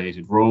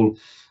HR-related role.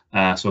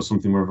 So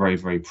something we're very,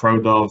 very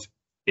proud of.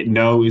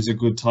 now is a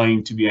good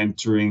time to be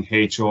entering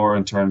HR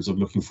in terms of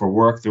looking for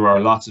work. There are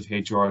lots of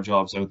HR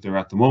jobs out there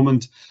at the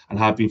moment and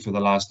have been for the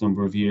last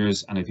number of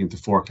years. And I think the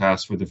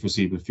forecast for the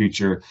foreseeable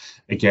future,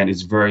 again,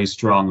 is very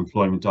strong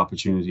employment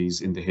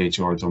opportunities in the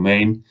HR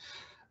domain.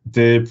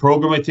 The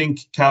program, I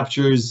think,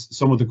 captures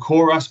some of the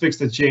core aspects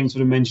that James would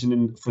have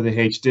mentioned for the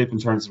HDip in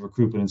terms of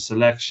recruitment and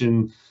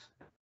selection,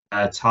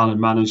 talent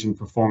management,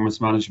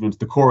 performance management,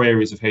 the core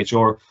areas of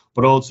HR,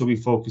 but also we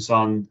focus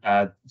on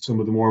some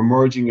of the more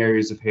emerging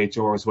areas of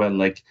HR as well,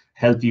 like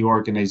healthy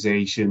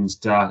organizations,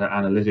 data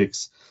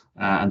analytics,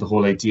 and the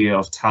whole idea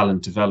of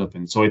talent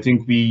development. So I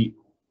think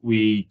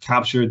we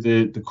capture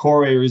the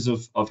core areas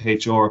of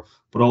HR,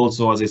 but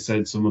also, as I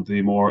said, some of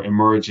the more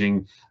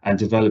emerging and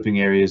developing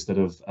areas that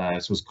have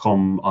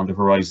come on the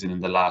horizon in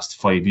the last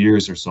 5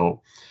 years or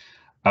so.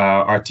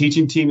 Our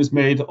teaching team is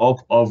made up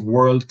of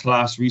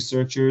world-class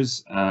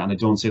researchers, and I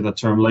don't say that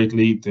term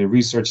lightly. The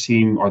research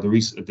team, or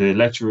the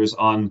lecturers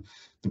on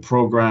the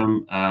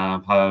program,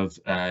 have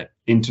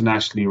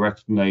internationally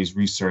recognized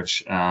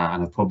research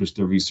and have published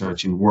their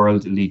research in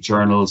world elite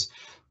journals.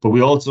 But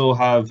we also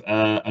have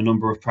a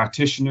number of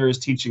practitioners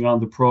teaching on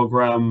the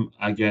program.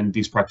 Again,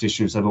 these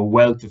practitioners have a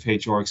wealth of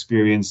HR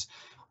experience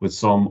with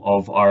some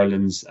of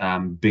Ireland's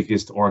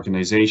biggest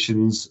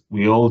organizations.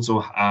 We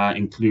also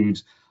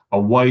include a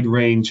wide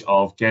range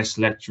of guest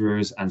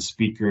lecturers and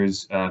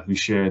speakers who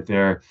share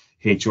their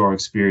HR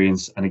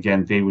experience. And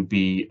again, they would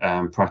be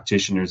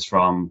practitioners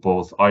from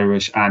both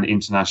Irish and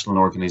international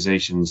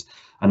organizations.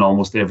 And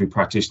almost every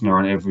practitioner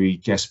and every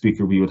guest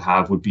speaker we would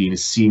have would be in a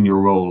senior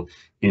role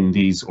in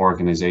these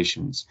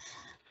organizations.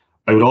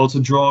 I would also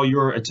draw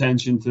your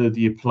attention to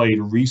the applied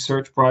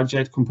research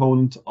project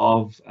component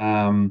of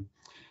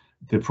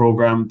the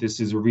program. This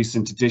is a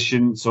recent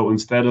addition. So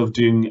instead of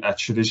doing a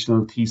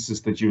traditional thesis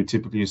that you would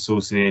typically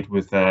associate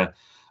with a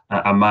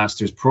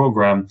master's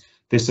program,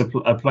 this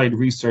applied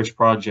research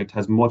project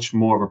has much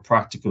more of a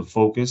practical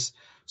focus.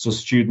 So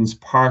students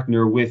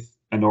partner with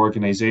an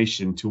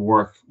organization to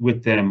work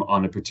with them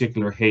on a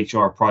particular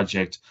HR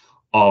project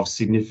of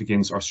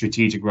significance or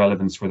strategic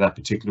relevance for that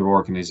particular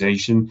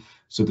organization.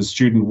 So the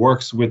student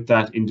works with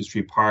that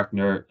industry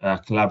partner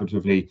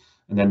collaboratively,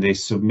 and then they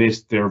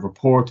submit their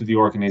report to the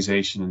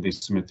organization and they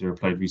submit their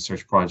applied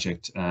research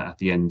project at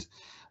the end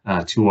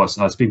to us.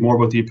 And I'll speak more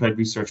about the applied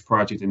research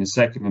project in a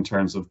second in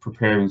terms of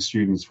preparing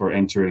students for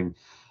entering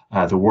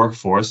the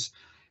workforce.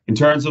 In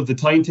terms of the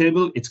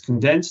timetable, it's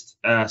condensed.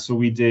 So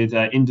we did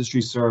an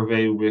industry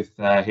survey with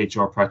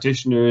HR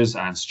practitioners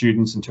and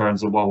students in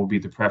terms of what would be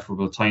the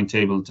preferable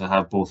timetable to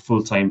have both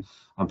full-time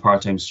and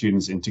part-time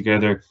students in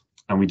together.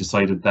 And we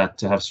decided that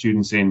to have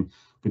students in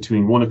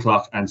between 1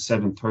 o'clock and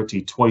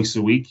 7:30 twice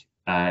a week.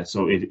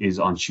 So it is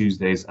on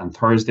Tuesdays and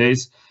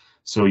Thursdays.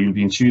 So you'll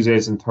be in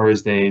Tuesdays and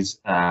Thursdays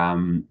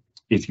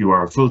if you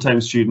are a full-time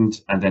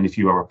student, and then if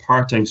you are a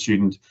part-time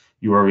student,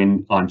 you are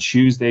in on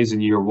Tuesdays in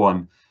year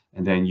 1,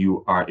 and then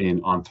you are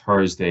in on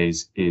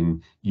Thursdays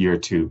in year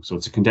 2. So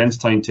it's a condensed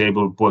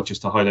timetable, but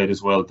just to highlight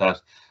as well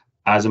that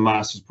as a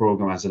master's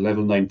program, as a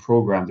level 9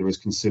 program, there is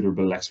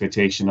considerable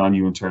expectation on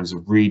you in terms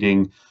of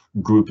reading,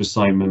 group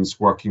assignments,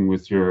 working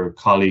with your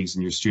colleagues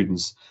and your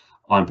students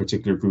on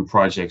particular group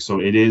projects.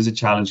 So it is a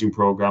challenging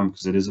program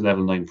because it is a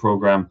level 9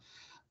 program.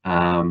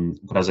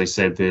 But as I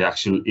said, the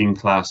actual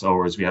in-class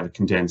hours, we have it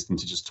condensed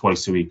into just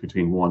twice a week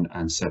between 1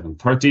 and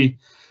 7:30.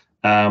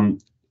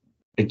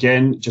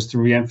 Again, just to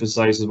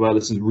re-emphasize as well,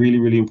 this is really,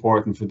 really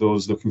important for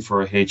those looking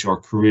for a HR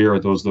career or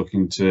those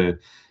looking to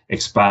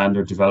expand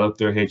or develop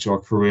their HR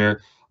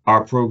career.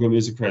 Our program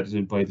is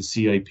accredited by the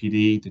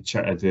CIPD,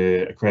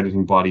 the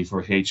accrediting body for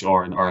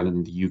HR in Ireland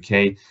and the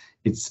UK.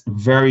 It's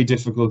very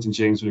difficult, and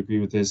James would agree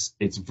with this,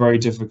 it's very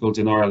difficult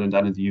in Ireland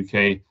and in the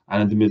UK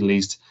and in the Middle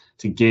East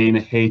to gain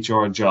a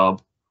HR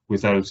job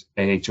without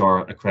a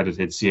HR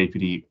accredited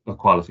CIPD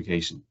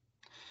qualification.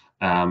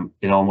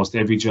 In almost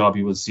every job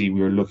you will see,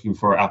 we are looking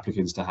for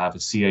applicants to have a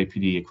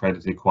CIPD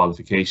accredited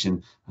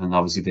qualification, and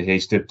obviously the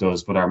HDip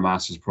does, but our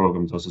master's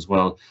program does as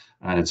well.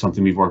 And it's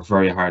something we've worked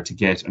very hard to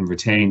get and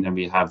retain, and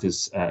we have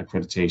this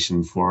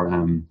accreditation for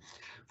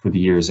the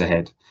years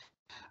ahead.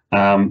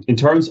 In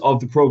terms of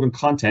the program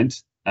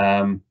content,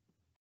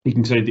 we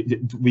can say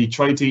we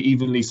try to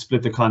evenly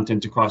split the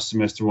content across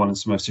semester 1 and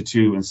semester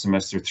 2 and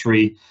semester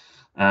 3.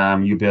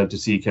 You'll be able to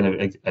see kind of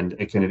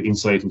a kind of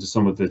insight into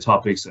some of the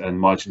topics and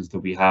modules that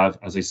we have,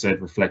 as I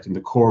said, reflecting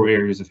the core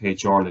areas of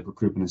HR like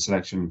recruitment and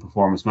selection and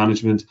performance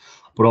management,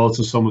 but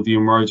also some of the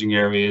emerging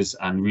areas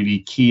and really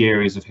key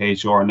areas of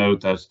HR now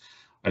that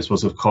I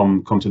suppose have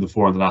come to the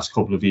fore in the last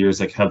couple of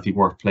years, like healthy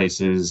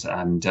workplaces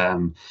and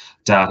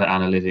data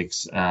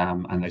analytics,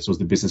 and I suppose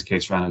the business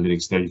case for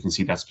analytics. There you can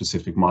see that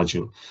specific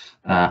module.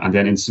 And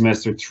then in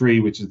semester 3,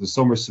 which is the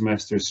summer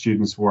semester,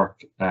 students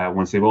work,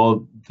 once they've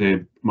all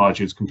the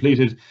modules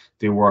completed,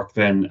 they work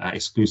then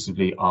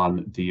exclusively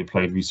on the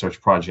applied research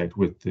project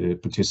with the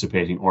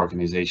participating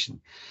organization.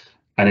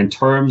 And in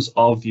terms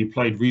of the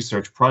applied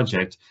research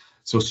project,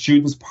 so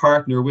students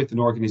partner with an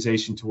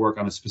organization to work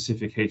on a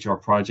specific HR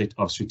project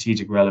of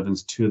strategic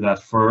relevance to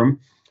that firm.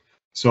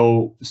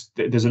 So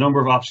there's a number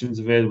of options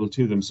available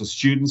to them. So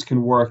students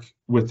can work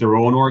with their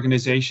own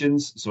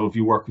organizations. So if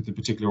you work with a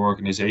particular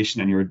organization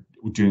and you're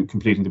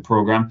completing the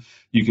program,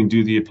 you can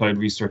do the applied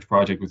research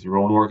project with your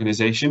own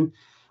organization.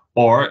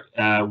 Or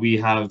we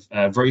have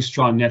a very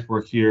strong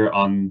network here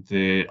on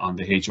the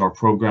HR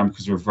program,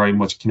 because we're very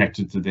much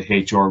connected to the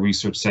HR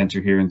Research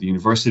Center here in the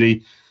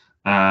university.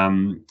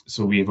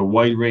 So we have a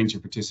wide range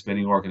of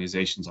participating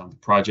organizations on the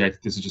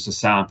project. This is just a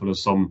sample of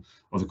some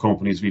of the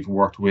companies we've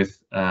worked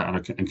with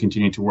and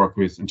continue to work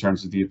with in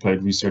terms of the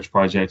applied research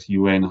project: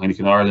 UN,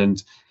 Heineken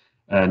Ireland,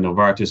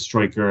 Novartis,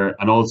 Stryker,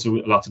 and also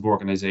lots of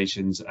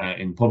organizations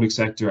in public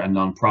sector and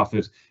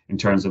non-profit in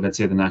terms of, let's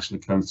say, the National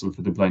Council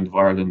for the Blind of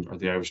Ireland or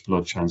the Irish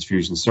Blood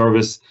Transfusion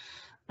Service.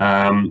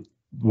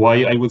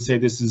 Why I would say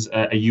this is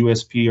a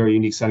USP or a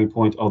unique selling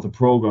point of the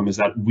program is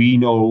that we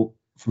know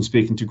from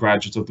speaking to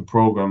graduates of the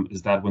program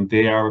is that when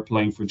they are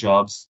applying for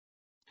jobs,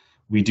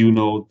 we do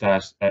know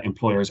that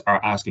employers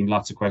are asking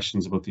lots of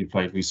questions about the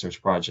applied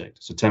research project.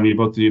 So tell me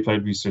about the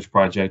applied research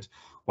project.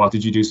 What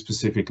did you do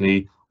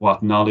specifically?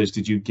 What knowledge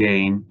did you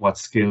gain? What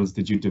skills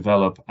did you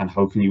develop? And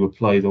how can you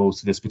apply those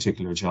to this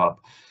particular job?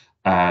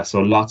 So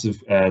lots of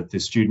the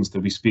students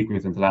that we speak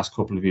with in the last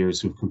couple of years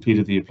who've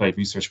completed the applied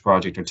research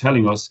project are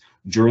telling us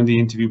during the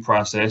interview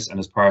process and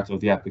as part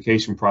of the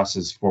application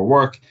process for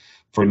work,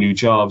 for new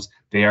jobs,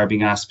 they are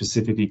being asked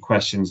specifically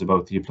questions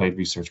about the applied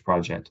research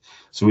project.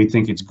 So we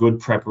think it's good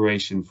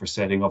preparation for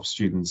setting up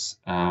students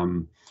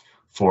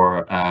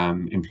for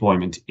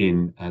employment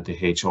in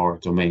the HR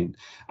domain.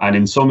 And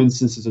in some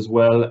instances as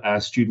well,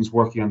 students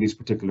working on these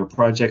particular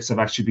projects have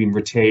actually been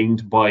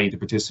retained by the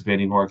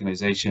participating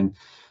organization.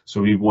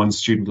 So we had one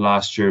student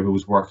last year who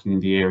was working in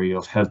the area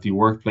of healthy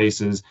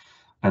workplaces,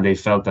 and they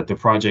felt that the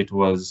project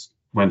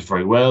went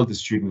very well. The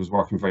student was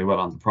working very well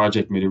on the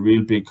project, made a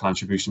real big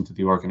contribution to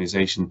the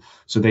organization.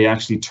 So they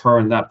actually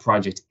turned that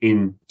project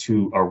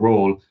into a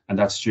role, and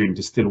that student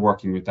is still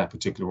working with that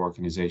particular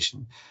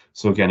organization.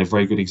 So again, a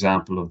very good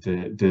example of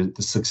the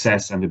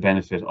success and the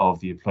benefit of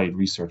the applied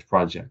research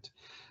project.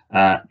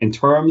 In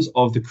terms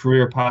of the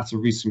career paths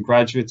of recent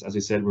graduates, as I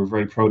said, we're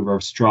very proud of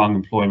our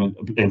strong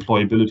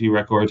employability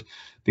record.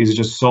 These are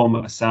just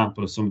a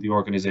sample of some of the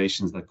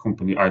organizations that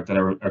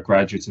our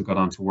graduates have got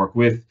on to work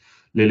with: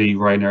 Lilly,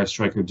 Ryanair,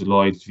 Stryker,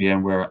 Deloitte,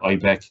 VMware,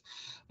 IBEC.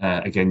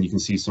 Again, you can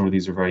see some of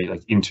these are very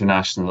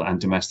international and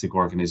domestic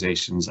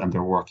organizations, and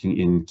they're working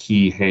in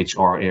key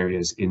HR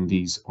areas in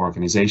these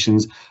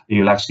organizations. And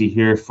you'll actually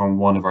hear from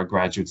one of our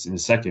graduates in a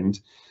second.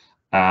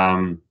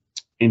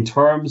 In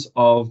terms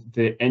of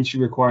the entry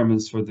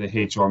requirements for the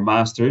HR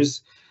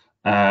Masters,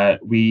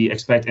 we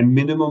expect a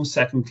minimum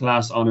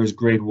second-class honours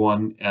grade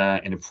 1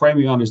 in a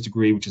primary honours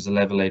degree, which is a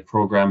level 8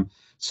 program.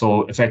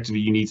 So effectively,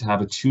 you need to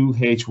have a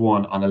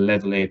 2H1 on a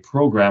level 8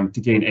 program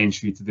to gain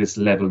entry to this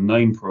level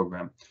 9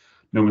 program.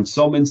 Now, in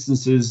some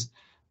instances,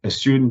 a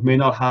student may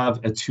not have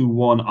a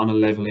 2-1 on a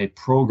level 8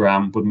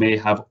 program, but may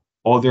have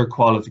other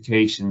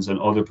qualifications and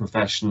other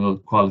professional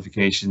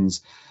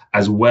qualifications,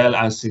 as well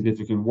as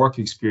significant work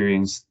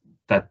experience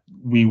that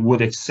we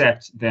would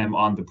accept them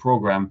on the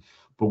program.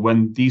 But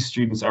when these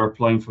students are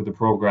applying for the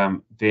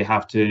program, they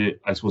have to,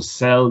 I suppose,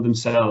 sell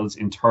themselves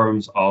in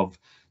terms of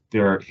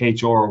their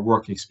HR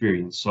work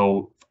experience.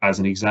 So as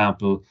an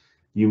example,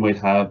 you might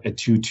have a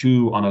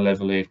 2-2 on a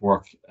level 8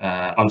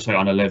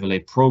 on a level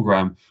 8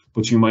 program,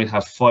 but you might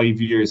have 5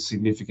 years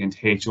significant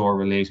HR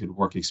related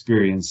work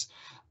experience.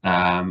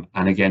 And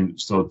again,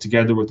 so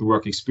together with the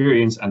work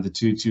experience and the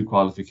 2-2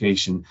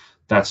 qualification,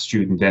 that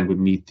student then would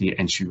meet the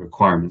entry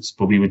requirements.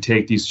 But we would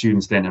take these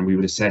students then and we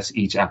would assess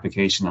each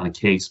application on a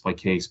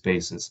case-by-case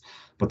basis.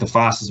 But the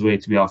fastest way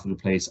to be offered a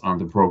place on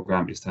the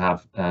program is to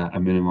have a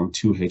minimum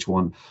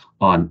 2H1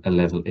 on a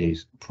level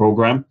 8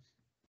 program.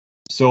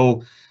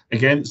 So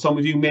again, some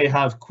of you may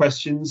have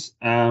questions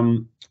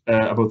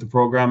about the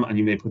program, and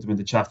you may put them in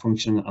the chat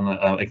function, and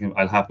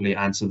I'll happily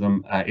answer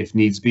them if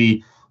needs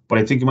be. But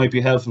I think it might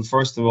be helpful,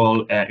 first of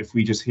all, if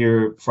we just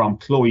hear from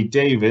Chloe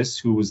Davis,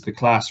 who was the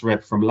class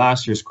rep from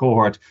last year's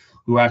cohort,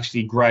 who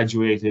actually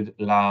graduated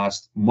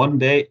last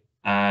Monday.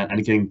 And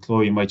again,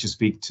 Chloe might just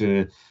speak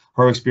to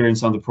her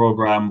experience on the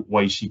program,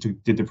 why she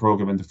did the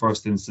program in the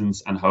first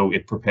instance, and how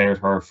it prepared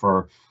her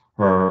for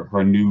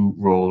her new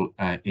role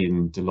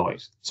in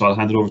Deloitte. So I'll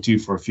hand it over to you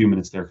for a few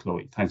minutes there,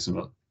 Chloe. Thanks,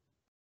 Emil.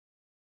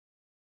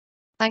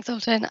 Thanks,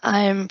 Ultan.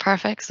 I'm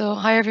perfect. So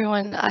hi,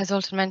 everyone. As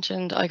Ultan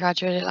mentioned, I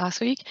graduated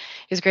last week.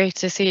 It was great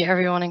to see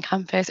everyone on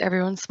campus,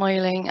 everyone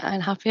smiling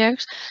and happy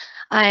out.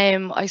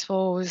 I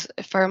suppose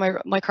for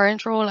my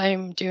current role,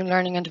 I'm doing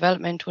learning and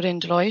development within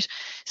Deloitte.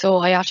 So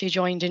I actually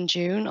joined in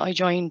June. I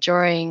joined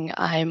during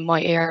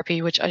my ARP,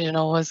 which I don't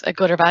know was a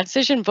good or bad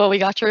decision, but we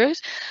got through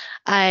it.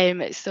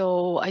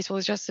 So I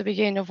suppose just to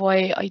begin of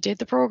why I did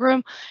the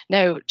program.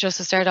 Now, just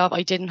to start off,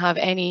 I didn't have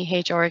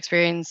any HR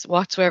experience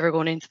whatsoever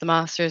going into the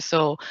master's,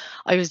 so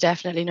I was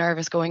definitely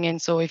nervous going in.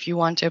 So if you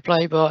want to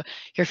apply but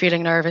you're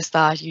feeling nervous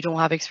that you don't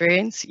have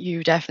experience,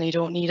 you definitely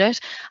don't need it,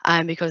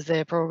 because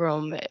the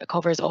program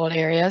covers all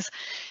areas.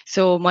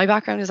 So my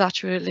background is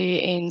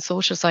actually in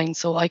social science,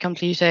 so I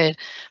completed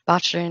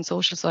Bachelor in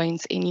Social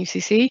Science in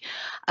UCC.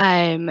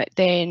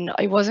 Then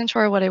I wasn't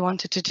sure what I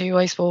wanted to do,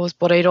 I suppose,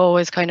 but I'd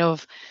always kind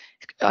of,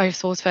 I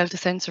suppose, felt a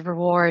sense of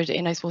reward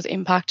in, I suppose,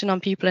 impacting on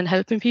people and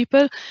helping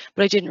people,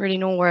 but I didn't really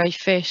know where I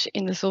fit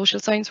in the social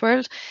science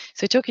world.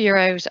 So I took a year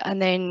out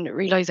and then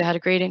realised I had a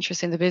great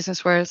interest in the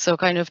business world. So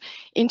kind of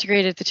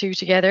integrated the two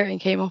together and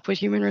came up with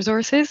human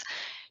resources.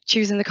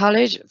 Choosing the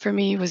college for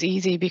me was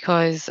easy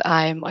because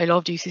I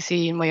loved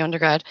UCC in my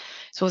undergrad.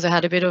 Suppose I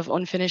had a bit of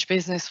unfinished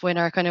business when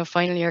our kind of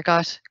final year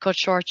got cut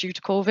short due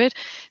to COVID.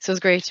 So it was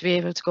great to be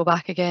able to go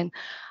back again.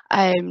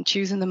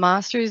 Choosing the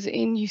masters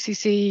in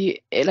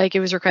UCC,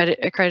 it was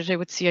accredited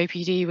with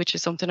CIPD, which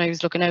is something I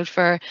was looking out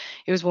for.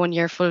 It was 1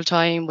 year full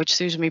time, which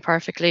suited me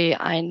perfectly,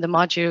 and the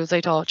modules I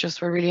thought just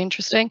were really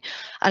interesting,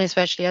 and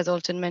especially as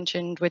Ultan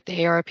mentioned with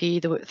the ARP,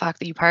 the fact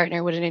that you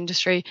partner with an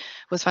industry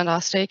was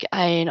fantastic,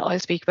 and I'll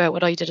speak about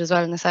what I did as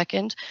well in a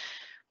second.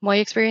 My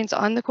experience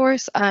on the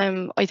course,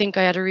 I think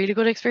I had a really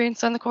good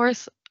experience on the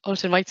course.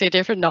 Ultan might say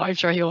different. No, I'm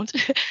sure he won't.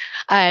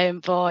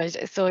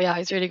 But so yeah,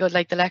 it's really good.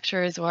 Like the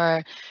lectures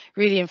were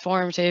really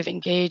informative,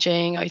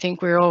 engaging. I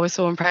think we were always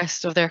so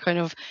impressed of their kind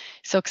of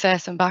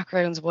success and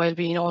backgrounds while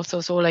being also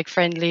so like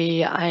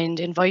friendly and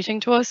inviting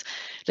to us.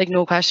 Like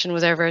no question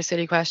was ever a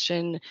silly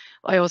question.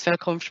 I always felt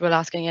comfortable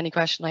asking any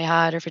question I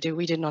had, or if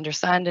we didn't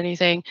understand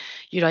anything,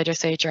 you'd either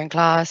say it during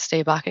class,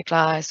 stay back at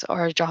class,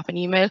 or drop an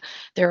email.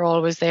 They're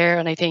always there,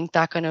 and I think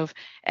that kind of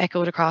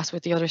echoed across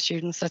with the other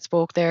students that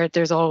spoke there.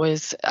 There's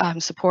always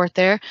support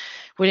there.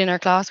 Within our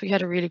class, we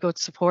had a really good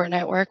support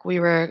network. We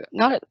were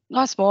not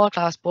a small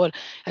class, but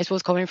I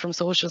suppose coming from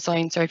social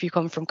science, or if you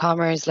come from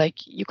commerce, like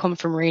you come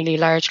from really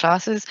large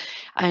classes,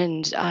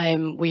 and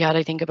we had,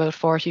 I think, about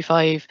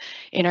 45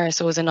 in our,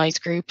 so it was a nice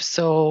group.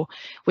 So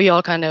we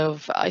all kind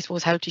of, I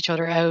suppose, helped each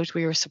other out.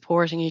 We were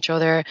supporting each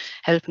other,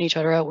 helping each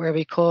other out where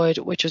we could,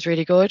 which was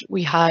really good.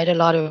 We had a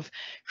lot of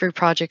group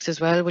projects as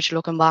well, which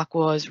looking back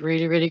was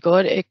really, really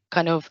good. It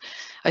kind of,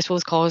 I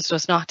suppose, caused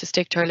us not to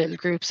stick to our little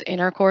groups in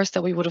our course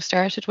that we would have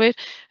started with,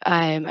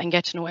 and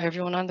get to know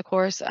everyone on the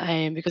course,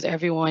 because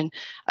everyone,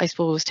 I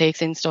suppose,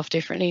 takes in stuff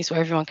differently, so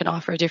everyone can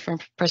offer a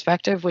different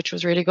perspective, which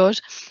was really good.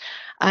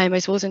 I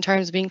suppose in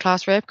terms of being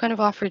class rep kind of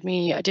offered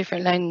me a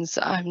different lens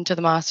to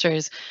the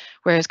masters,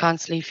 whereas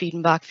constantly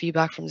feeding back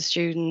feedback from the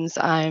students,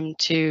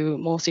 to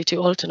mostly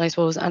to Ultan, I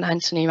suppose, and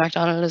Anthony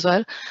MacDonald as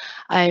well.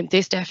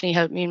 This definitely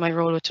helped me in my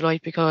role with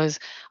Deloitte, because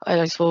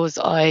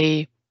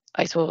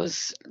I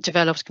suppose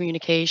developed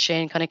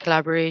communication, kind of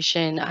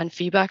collaboration and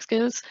feedback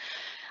skills.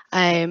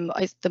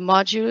 The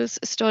modules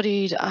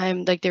studied,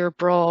 like they were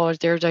broad,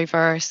 they're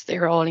diverse,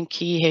 they're all in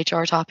key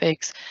HR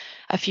topics.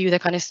 A few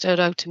that kind of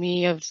stood out to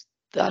me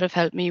that have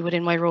helped me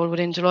within my role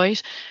within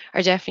Deloitte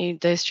are definitely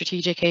the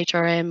strategic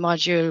HRM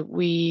module.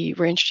 We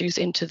were introduced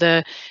into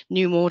the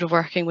new mode of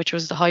working, which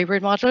was the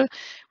hybrid model,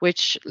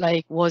 which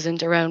like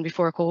wasn't around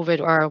before COVID,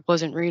 or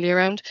wasn't really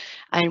around.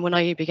 And when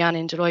I began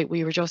in Deloitte,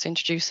 we were just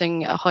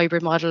introducing a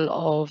hybrid model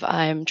of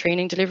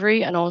training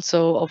delivery and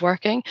also of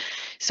working.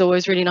 So it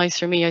was really nice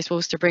for me, I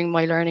suppose, to bring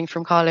my learning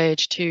from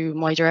college to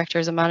my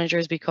directors and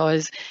managers,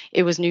 because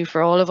it was new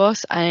for all of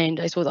us. And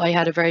I suppose I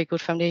had a very good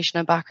foundation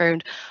and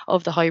background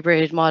of the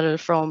hybrid model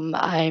from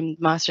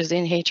masters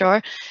in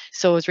HR.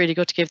 So it's really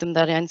good to give them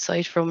that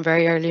insight from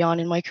very early on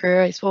in my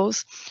career, I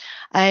suppose.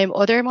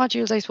 Other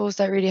modules, I suppose,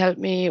 that really helped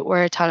me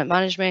were talent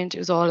management. It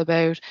was all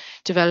about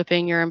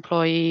developing your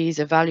employees,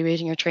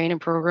 evaluating your training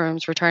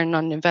programs, return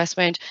on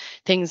investment,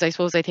 things I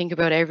suppose I think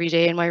about every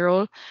day in my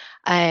role.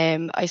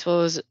 I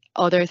suppose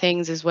other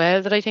things as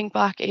well that I think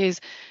back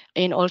is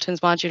in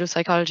Ultan's module of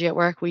psychology at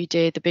work, we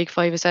did the Big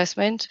Five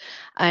assessment,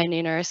 and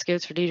in our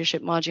skills for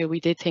leadership module, we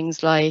did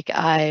things like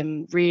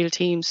real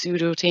teams,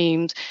 pseudo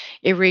teams.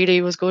 It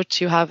really was good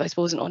to have, I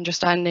suppose, an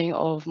understanding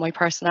of my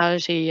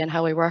personality and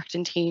how I worked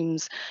in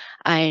teams,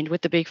 and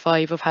with the Big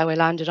Five of how I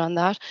landed on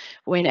that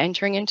when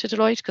entering into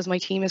Deloitte, because my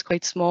team is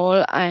quite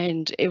small,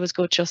 and it was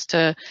good just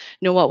to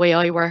know what way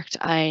I worked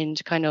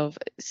and kind of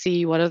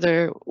see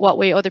what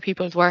way other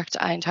people have worked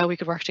and how we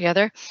could work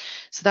together.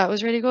 So that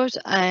was really good.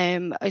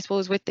 I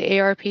suppose with the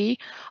ARP,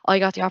 I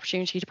got the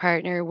opportunity to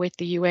partner with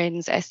the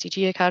UN's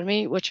SDG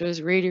Academy, which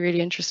was really, really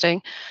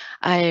interesting.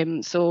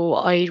 So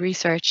I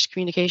researched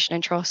communication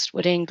and trust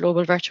within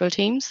global virtual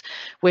teams,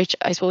 which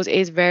I suppose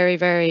is very,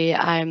 very,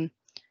 I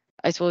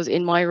suppose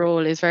in my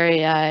role is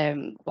very,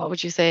 what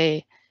would you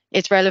say?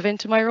 It's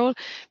relevant to my role,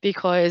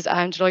 because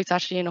Deloitte's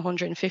actually in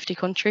 150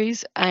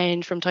 countries,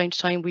 and from time to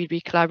time we'd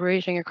be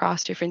collaborating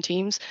across different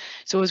teams.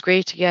 So it was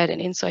great to get an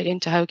insight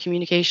into how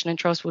communication and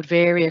trust would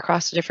vary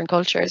across the different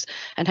cultures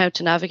and how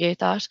to navigate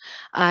that.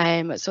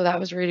 So that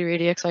was really,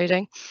 really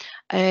exciting.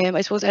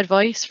 I suppose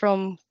advice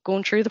from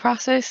going through the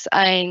process,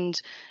 and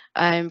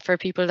for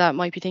people that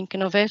might be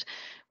thinking of it.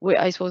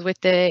 I suppose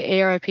with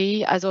the ARP,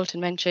 as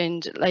Ultan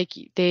mentioned, like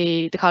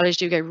the college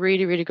do get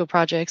really, really good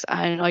projects,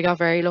 and I got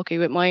very lucky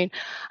with mine.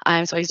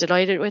 So I was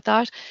delighted with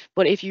that.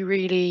 But if you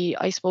really,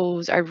 I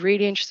suppose, are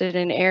really interested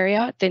in an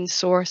area, then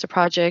source a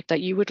project that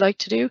you would like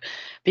to do,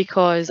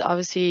 because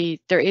obviously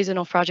there is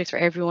enough projects for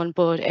everyone,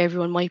 but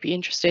everyone might be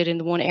interested in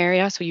the one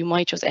area, so you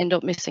might just end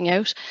up missing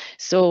out.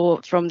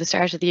 So from the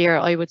start of the year,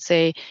 I would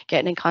say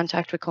getting in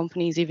contact with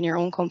companies, even your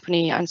own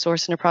company, and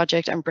sourcing a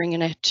project and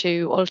bringing it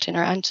to Ultan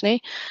or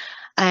Anthony.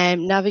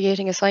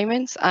 Navigating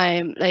assignments,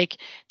 like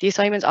the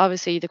assignments,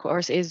 obviously the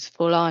course is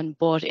full on,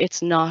 but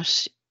it's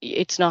not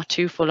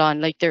too full on.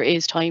 Like there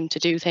is time to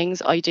do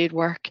things. I did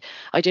work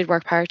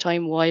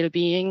part-time while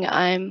being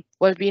in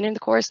the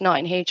course, not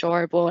in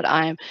HR, but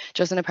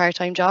just in a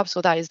part-time job,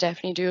 so that is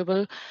definitely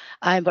doable.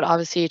 But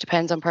obviously it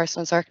depends on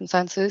personal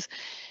circumstances.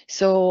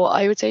 So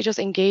I would say just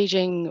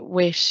engaging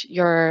with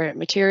your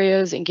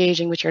materials,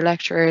 engaging with your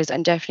lecturers,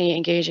 and definitely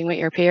engaging with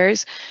your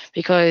peers,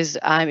 because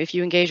if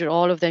you engage with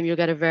all of them, you'll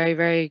get a very,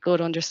 very good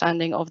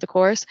understanding of the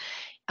course.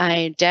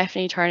 And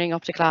definitely turning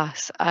up to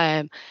class.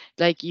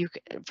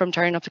 From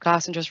turning up to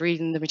class and just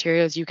reading the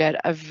materials, you get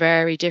a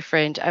very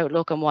different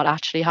outlook on what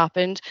actually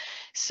happened.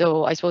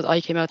 So I suppose I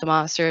came out the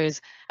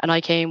masters and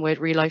I came with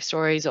real life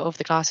stories of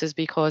the classes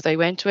because I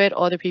went to it.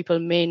 Other people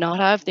may not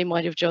have. They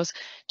might have just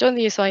done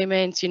the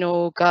assignments,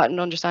 got an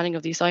understanding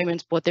of the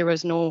assignments, but there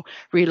was no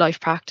real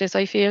life practice,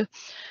 I feel.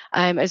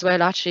 As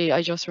well, actually,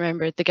 I just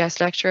remembered the guest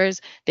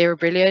lecturers. They were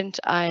brilliant.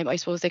 I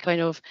suppose they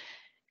kind of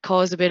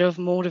caused a bit of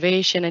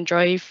motivation and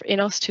drive in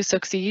us to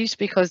succeed,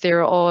 because they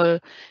were all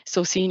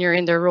so senior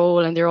in their role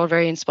and they're all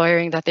very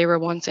inspiring that they were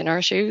once in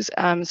our shoes.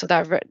 So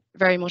that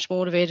very much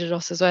motivated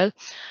us as well.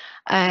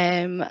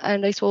 And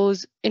I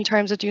suppose in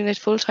terms of doing it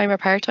full-time or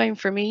part-time,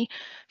 for me,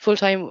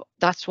 full-time,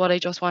 that's what I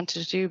just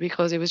wanted to do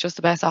because it was just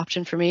the best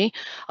option for me.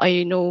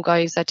 I know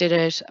guys that did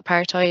it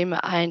part-time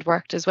and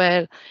worked as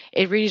well.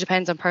 It really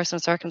depends on personal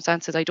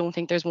circumstances. I don't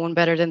think there's one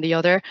better than the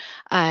other.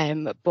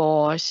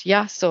 But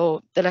yeah,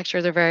 so the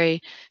lecturers are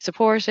very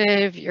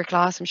supportive. Your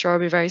class, I'm sure, will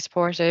be very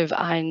supportive.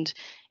 And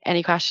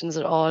any questions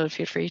at all,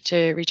 feel free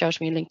to reach out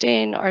to me on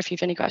LinkedIn, or if you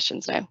have any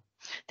questions now.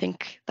 I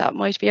think that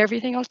might be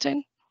everything,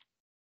 Ultan.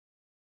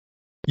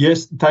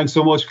 Yes, thanks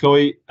so much,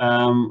 Chloe.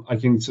 I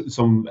think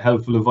some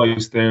helpful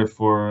advice there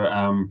for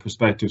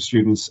prospective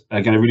students.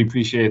 Again, I really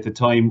appreciate the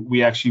time.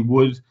 We actually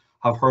would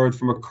have heard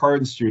from a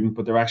current student,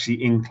 but they're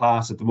actually in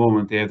class at the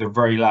moment. They have their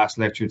very last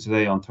lecture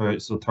today on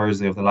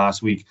Thursday of the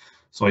last week.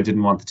 So I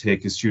didn't want to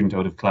take a student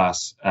out of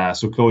class.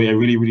 So Chloe, I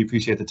really, really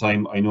appreciate the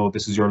time. I know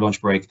this is your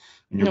lunch break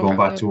and you're going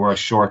back to work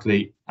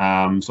shortly.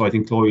 So I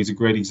think Chloe is a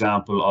great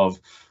example of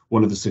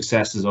one of the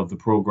successes of the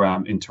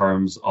program in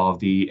terms of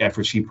the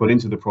effort she put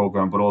into the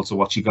program, but also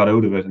what she got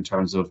out of it in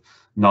terms of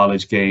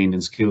knowledge gained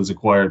and skills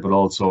acquired, but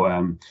also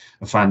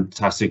a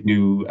fantastic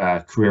new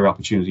career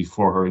opportunity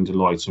for her in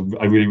Deloitte. So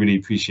I really, really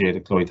appreciate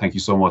it, Chloe. Thank you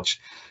so much.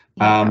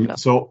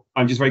 So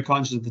I'm just very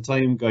conscious of the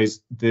time,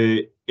 guys.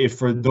 If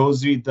for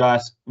those of you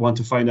that want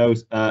to find out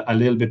a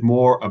little bit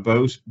more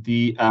about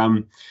the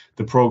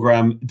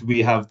program,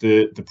 we have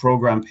the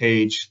program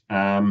page.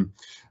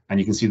 And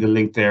you can see the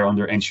link there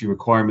under entry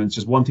requirements.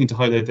 Just one thing to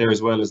highlight there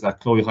as well is that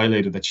Chloe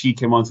highlighted that she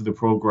came onto the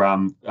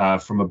program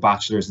from a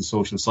bachelor's in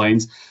social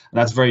science. And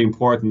that's very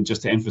important,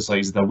 just to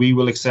emphasize that we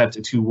will accept a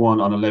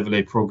 2-1 on a level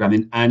 8 program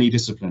in any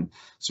discipline.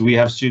 So we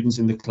have students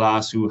in the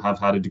class who have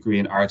had a degree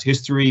in art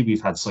history.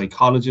 We've had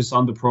psychologists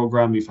on the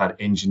program. We've had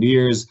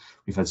engineers.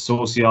 We've had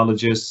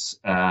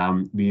sociologists.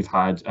 We've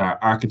had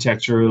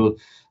architecture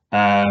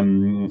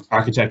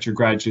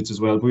graduates as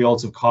well. We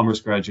also have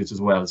commerce graduates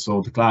as well.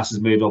 So the class is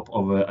made up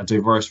of a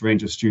diverse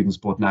range of students,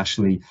 both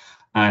nationally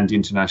and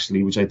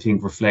internationally, which I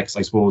think reflects,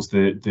 I suppose,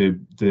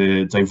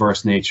 the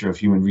diverse nature of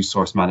human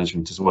resource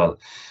management as well.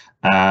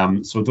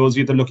 So those of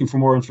you that are looking for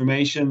more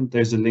information,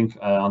 there's a link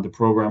on the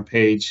program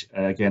page,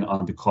 again,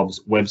 on the CUBS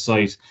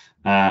website.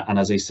 And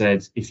as I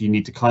said, if you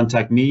need to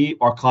contact me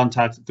or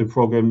contact the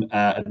program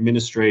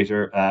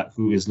administrator,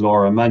 who is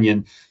Laura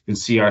Mannion, you'll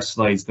see our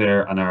slides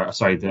there and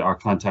our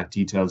contact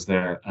details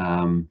there.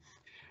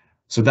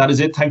 So that is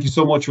it. Thank you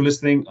so much for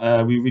listening.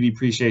 We really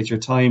appreciate your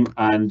time.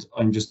 And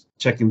I'm just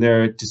checking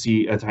there to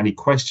see if any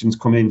questions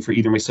come in for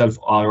either myself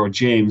or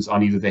James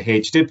on either the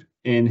HDip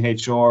in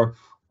HR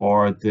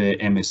or the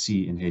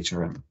MSc in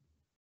HRM.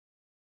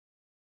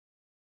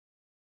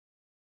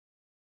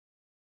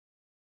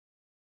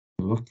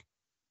 Look.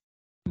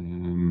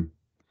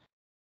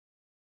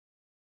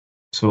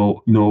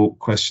 So no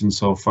questions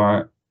so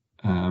far.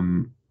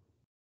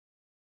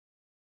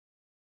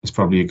 It's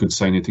probably a good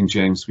sign, I think,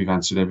 James. We've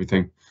answered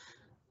everything.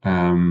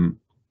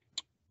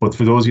 But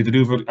for those of you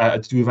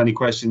that do have any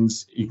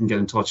questions, you can get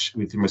in touch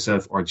with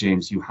myself or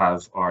James. You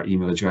have our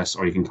email address,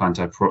 or you can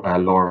contact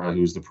Laura,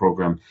 who's the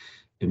program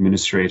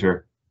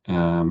administrator.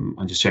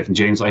 I'm just checking,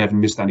 James. I haven't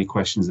missed any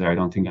questions there. I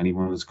don't think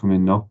anyone has come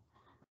in, no?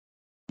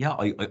 Yeah,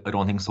 I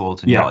don't think so,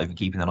 Ultan. Yeah, I've been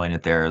keeping an eye on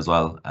it there as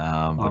well.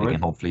 But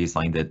again, hopefully you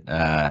find it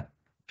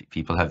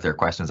people have their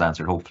questions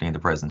answered, hopefully in the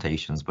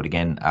presentations. But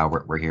again,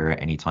 we're here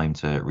at any time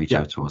to reach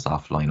out to us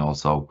offline.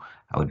 Also,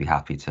 I would be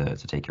happy to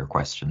take your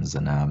questions.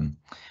 And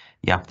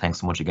yeah, thanks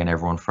so much again,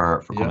 everyone,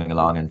 for coming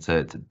along, and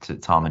to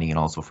Tom and Ian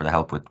also for the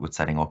help with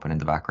setting up and in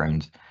the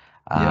background.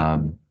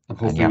 And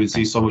hopefully we'll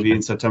see some of you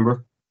in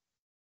September.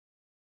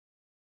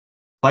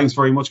 Thanks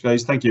very much,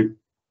 guys. Thank you.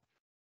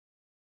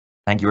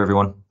 Thank you,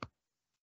 everyone.